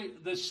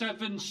the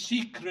seven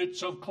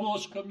secrets of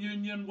close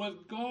communion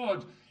with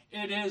God.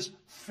 It is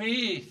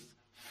faith,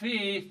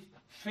 faith,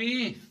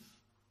 faith.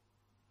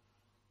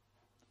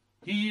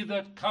 He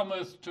that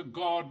cometh to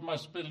God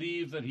must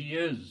believe that he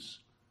is,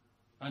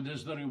 and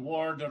is the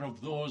rewarder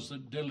of those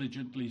that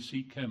diligently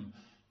seek him.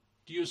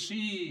 Do you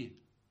see?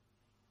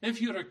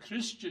 If you're a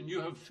Christian,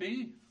 you have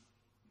faith.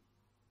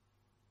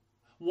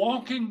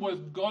 Walking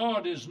with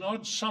God is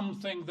not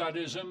something that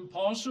is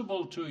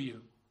impossible to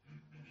you.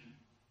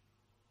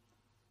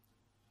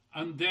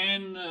 And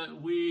then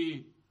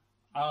we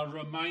are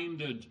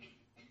reminded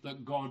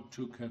that God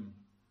took him.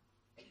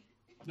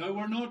 Now,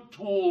 we're not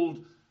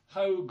told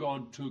how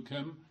God took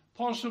him,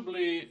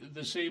 possibly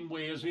the same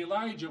way as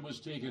Elijah was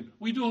taken.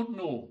 We don't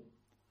know.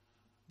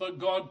 But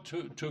God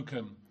took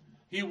him.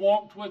 He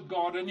walked with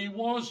God and he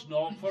was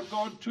not, for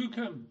God took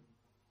him.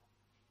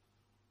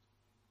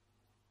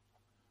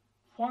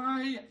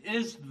 Why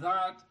is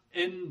that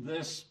in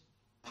this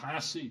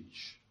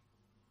passage.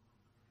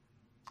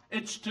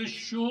 It's to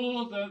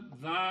show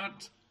that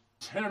that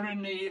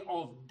tyranny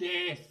of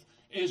death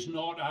is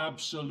not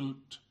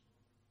absolute.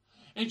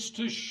 It's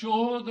to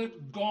show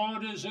that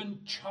God is in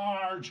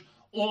charge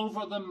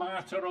over the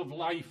matter of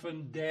life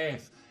and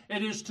death.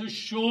 It is to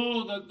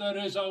show that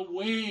there is a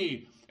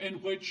way in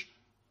which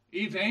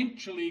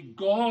eventually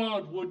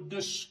God would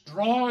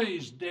destroy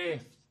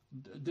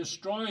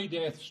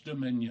death's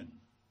dominion.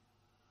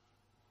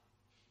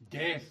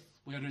 Death,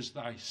 where is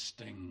thy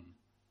sting?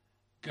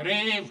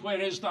 Grave,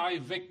 where is thy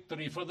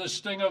victory? For the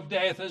sting of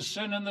death is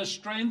sin, and the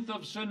strength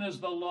of sin is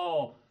the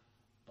law.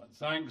 But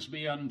thanks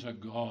be unto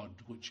God,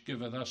 which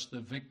giveth us the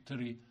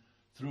victory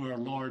through our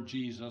Lord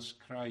Jesus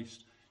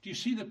Christ. Do you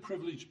see the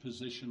privileged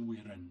position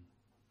we're in?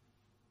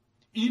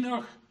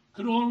 Enoch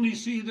could only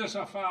see this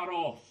afar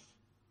off.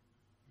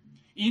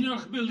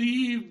 Enoch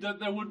believed that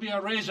there would be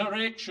a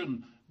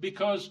resurrection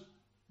because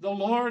the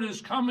Lord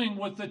is coming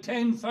with the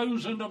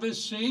 10,000 of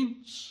his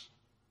saints.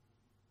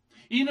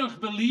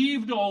 Enoch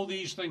believed all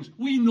these things.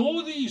 We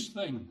know these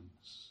things.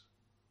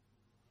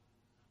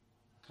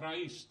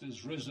 Christ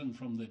is risen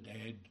from the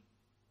dead.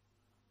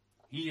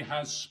 He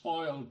has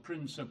spoiled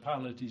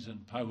principalities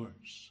and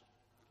powers.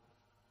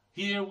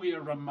 Here we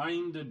are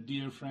reminded,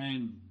 dear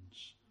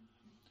friends,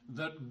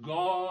 that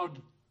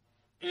God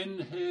in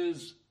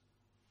his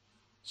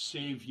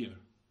Saviour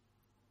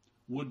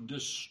would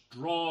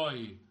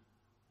destroy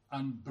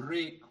and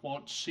break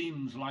what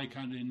seems like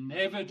an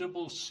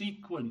inevitable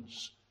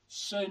sequence: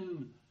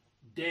 sin,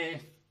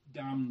 death,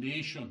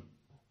 damnation.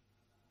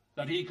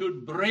 That he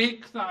could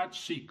break that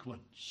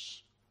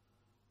sequence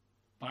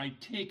by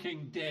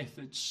taking death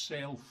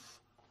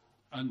itself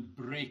and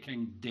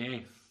breaking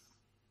death.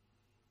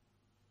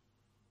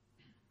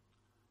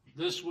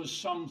 This was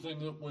something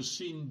that was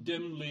seen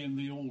dimly in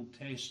the Old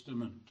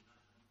Testament,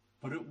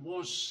 but it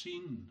was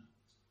seen.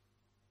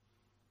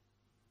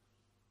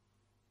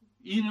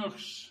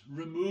 Enoch's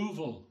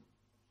removal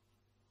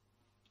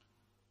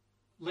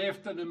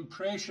left an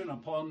impression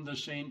upon the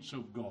saints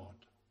of God.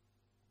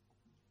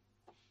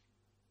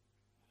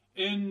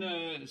 In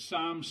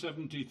Psalm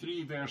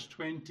 73, verse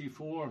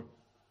 24,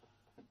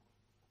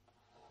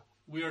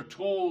 we are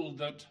told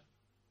that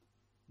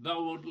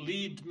thou wilt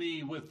lead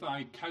me with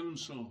thy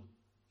counsel,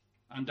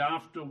 and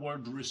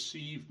afterward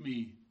receive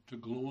me to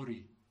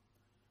glory.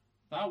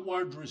 That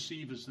word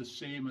receive is the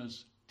same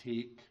as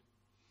take.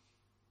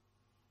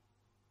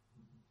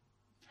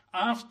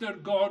 After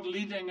God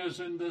leading us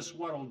in this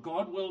world,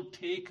 God will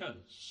take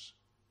us.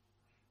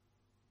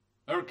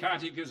 Our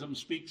catechism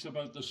speaks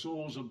about the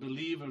souls of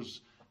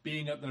believers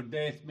being at their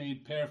death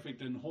made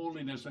perfect in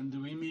holiness and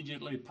to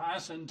immediately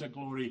pass into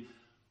glory.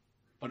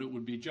 But it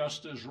would be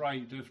just as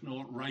right, if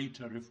not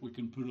righter, if we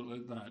can put it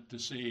like that, to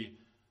say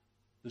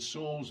the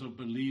souls of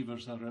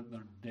believers are at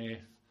their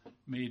death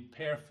made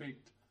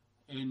perfect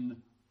in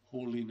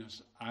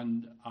holiness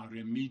and are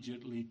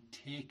immediately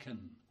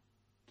taken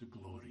to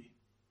glory.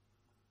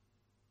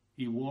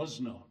 He was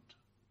not,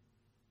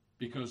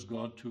 because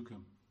God took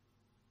him.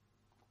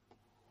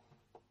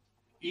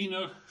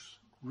 Enoch's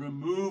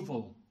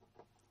removal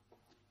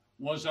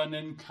was an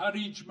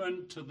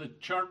encouragement to the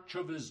church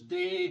of his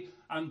day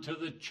and to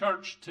the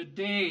church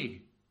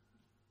today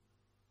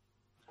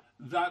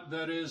that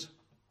there is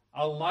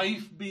a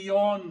life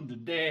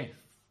beyond death,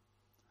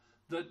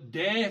 that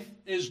death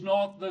is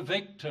not the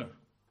victor,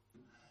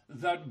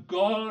 that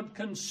God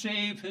can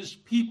save his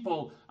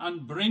people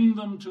and bring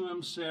them to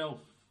himself.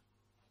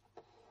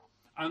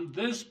 And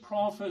this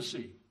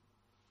prophecy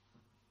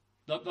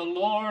that the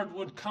Lord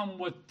would come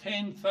with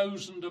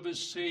 10,000 of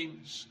his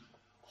saints,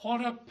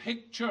 what a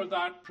picture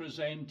that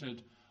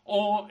presented.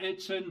 Oh,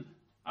 it's in,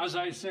 as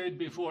I said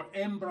before,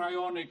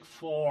 embryonic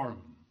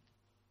form.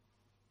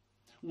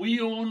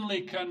 We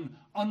only can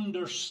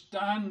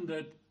understand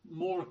it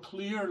more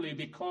clearly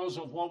because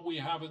of what we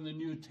have in the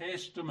New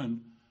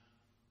Testament.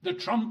 The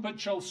trumpet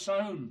shall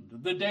sound,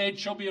 the dead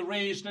shall be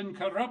raised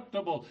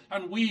incorruptible,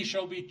 and we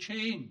shall be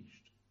changed.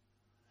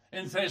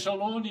 In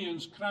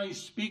Thessalonians,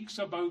 Christ speaks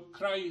about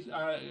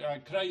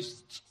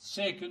Christ's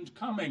second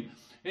coming.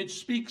 It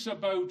speaks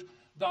about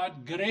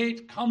that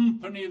great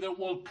company that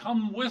will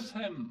come with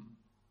him.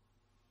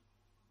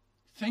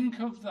 Think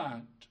of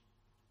that.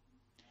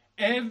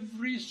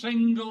 Every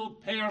single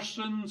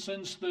person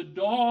since the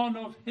dawn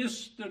of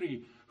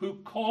history who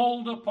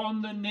called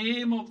upon the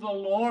name of the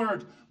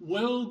Lord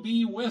will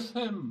be with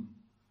him.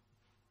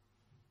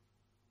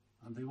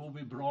 And they will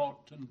be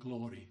brought in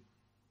glory.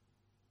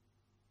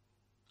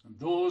 And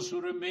those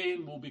who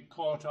remain will be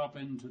caught up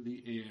into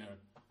the air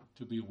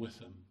to be with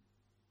him.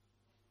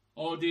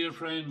 Oh, dear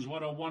friends,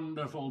 what a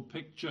wonderful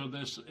picture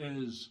this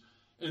is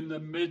in the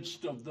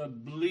midst of the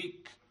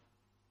bleak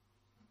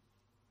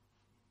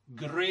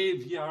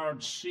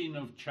graveyard scene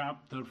of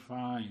chapter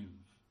 5.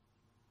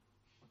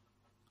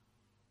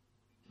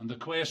 And the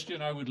question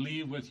I would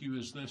leave with you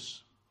is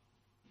this: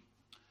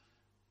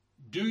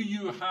 do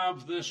you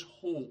have this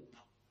hope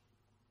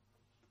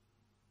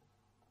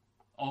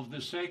of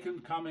the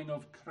second coming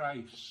of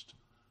Christ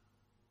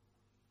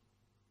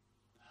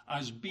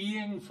as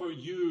being for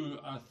you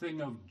a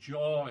thing of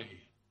joy?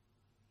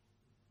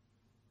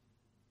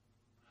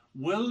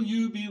 Will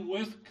you be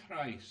with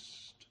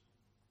Christ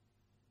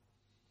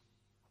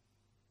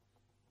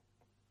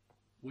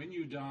when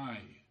you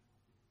die?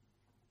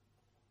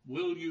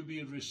 Will you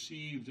be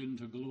received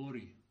into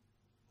glory?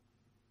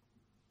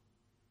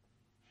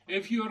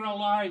 If you're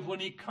alive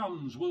when he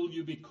comes, will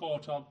you be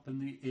caught up in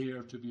the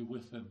air to be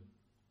with him?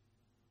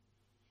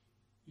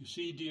 You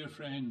see, dear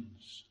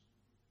friends,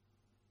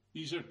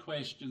 these are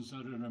questions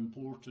that are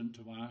important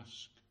to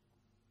ask.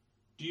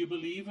 Do you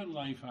believe in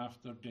life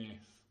after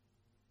death?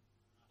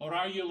 Or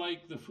are you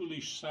like the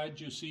foolish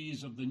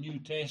Sadducees of the New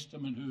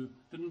Testament who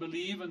didn't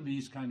believe in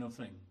these kind of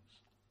things?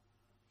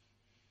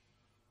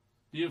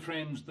 Dear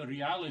friends, the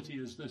reality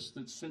is this,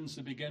 that since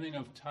the beginning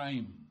of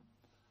time,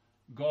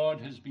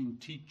 God has been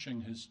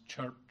teaching his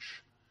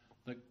church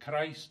that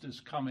Christ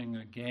is coming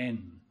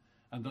again,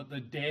 and that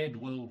the dead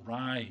will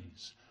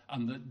rise,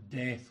 and that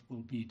death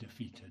will be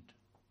defeated.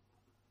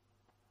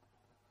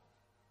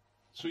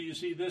 So you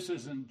see, this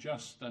isn't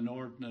just an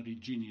ordinary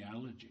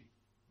genealogy.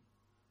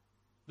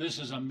 This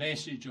is a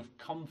message of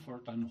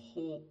comfort and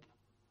hope.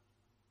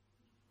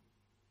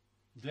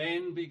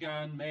 Then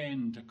began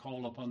men to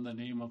call upon the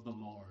name of the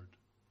Lord.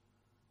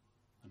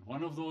 And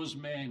one of those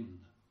men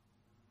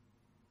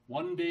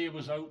one day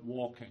was out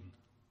walking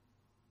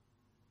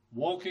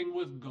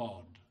with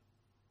God,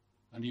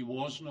 and he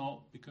was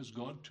not, because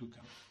God took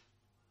him.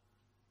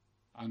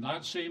 And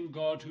that same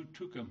God who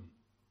took him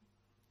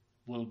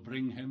will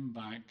bring him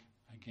back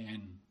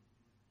again.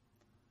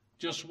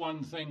 Just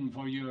one thing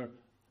for your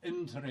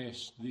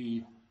interest,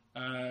 the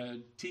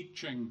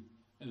teaching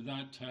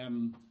that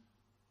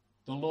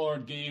the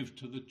Lord gave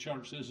to the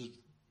church. This is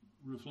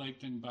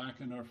reflecting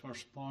back on our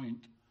first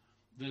point.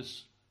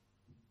 This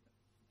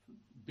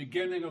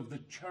beginning of the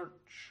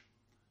church,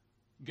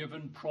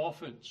 given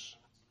prophets.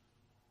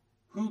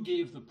 Who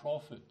gave the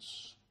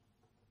prophets?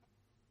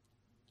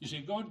 You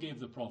see, God gave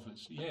the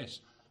prophets, yes,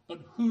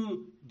 but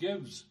who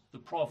gives the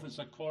prophets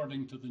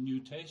according to the New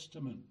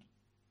Testament?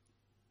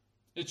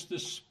 It's the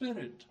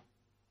Spirit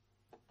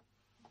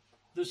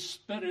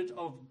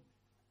of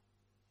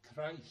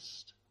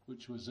Christ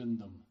which was in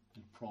them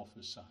to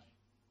prophesy.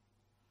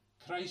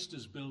 Christ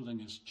is building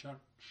his church,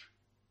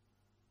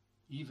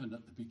 even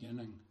at the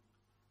beginning,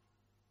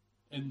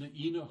 in the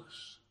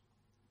Enochs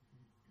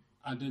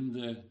and in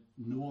the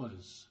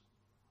Noahs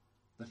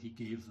that he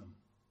gave them.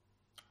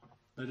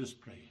 Let us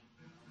pray.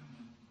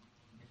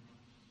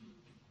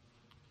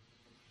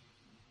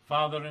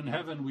 Father in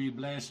heaven, we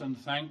bless and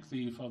thank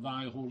thee for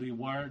thy holy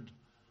word,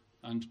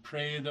 and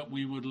pray that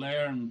we would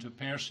learn to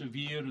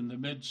persevere in the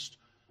midst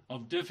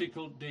of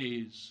difficult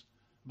days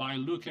by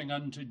looking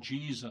unto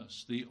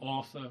Jesus, the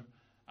author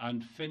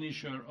and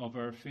finisher of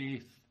our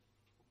faith.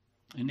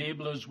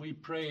 Enable us, we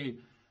pray,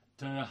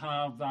 to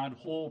have that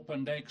hope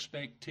and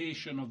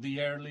expectation of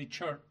the early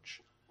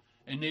church.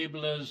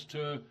 Enable us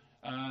to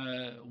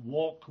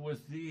walk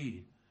with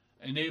thee.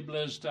 Enable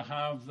us to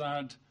have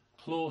that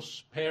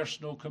close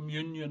personal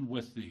communion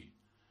with thee.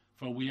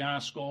 For we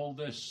ask all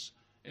this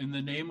in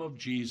the name of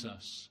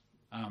Jesus.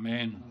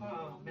 Amen.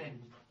 Amen.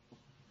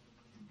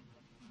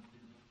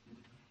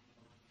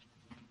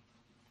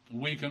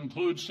 We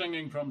conclude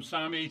singing from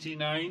Psalm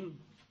 89.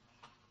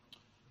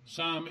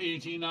 Psalm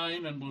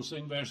 89, and we'll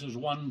sing verses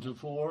 1 to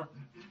 4.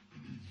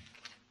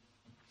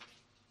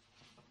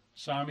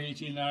 Psalm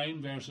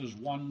 89, verses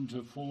 1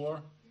 to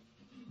 4.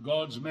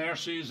 God's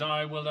mercies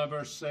I will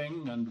ever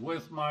sing, and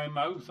with my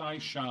mouth I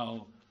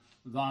shall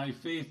thy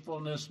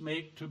faithfulness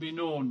make to be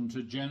known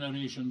to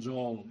generations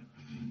all.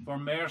 For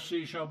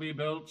mercy shall be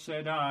built,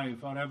 said I,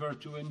 forever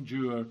to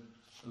endure.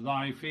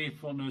 Thy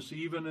faithfulness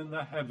even in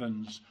the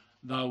heavens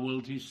thou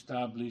wilt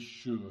establish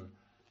sure.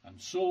 And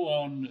so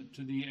on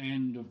to the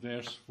end of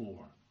verse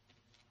 4.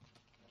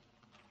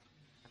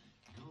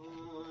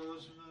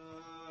 Those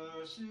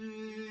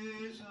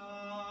mercies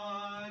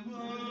I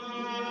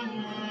will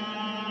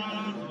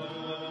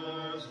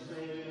never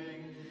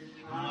sing,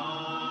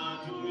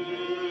 and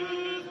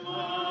with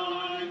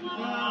my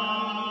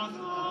mouth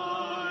I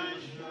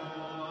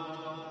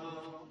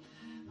shall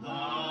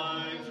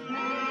thy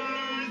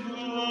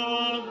faithfulness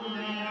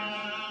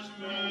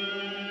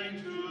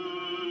make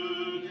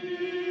to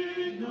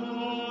thee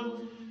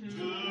known, to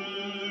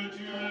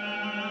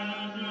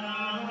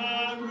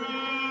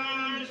generations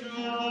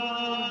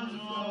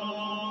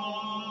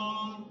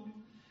all.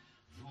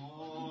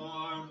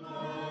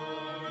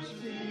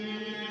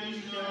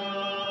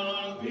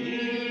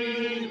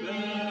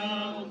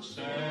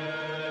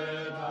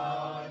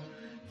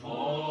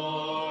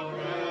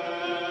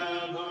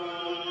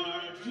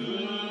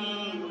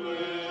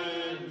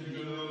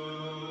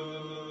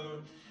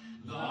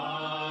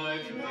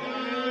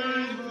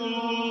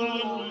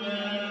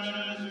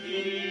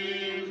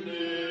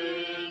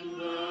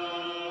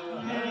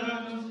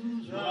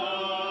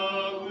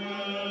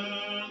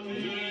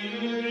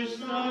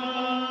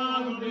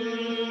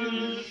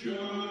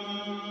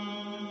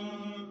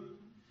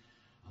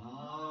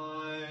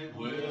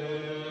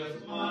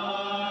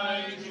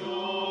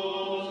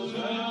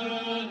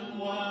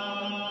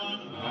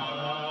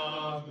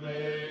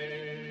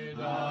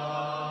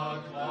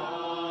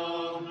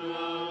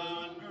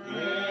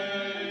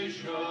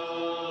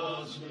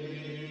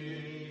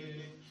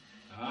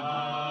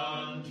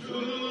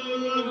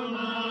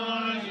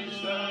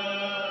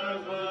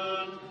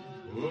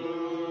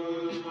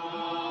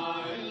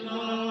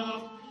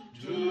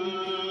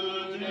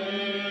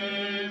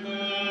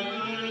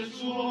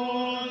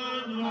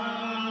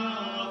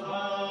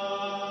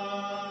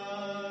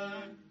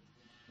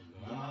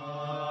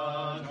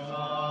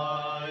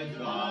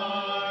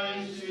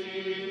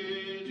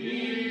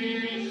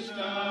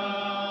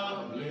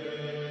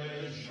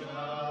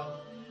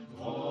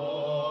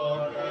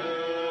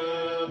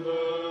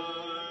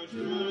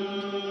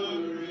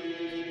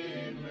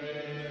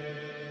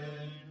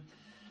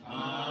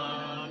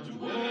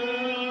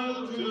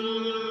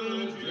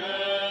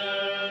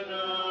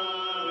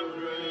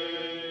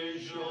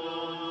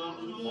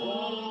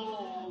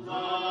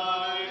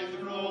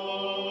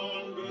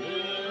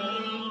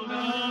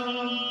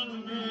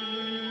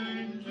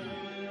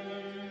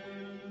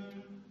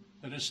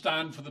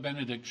 stand for the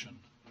benediction.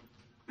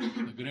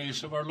 The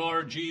grace of our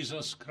Lord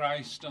Jesus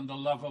Christ and the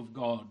love of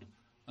God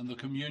and the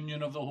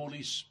communion of the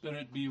Holy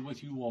Spirit be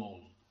with you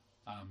all.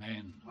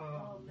 Amen.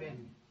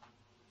 Amen.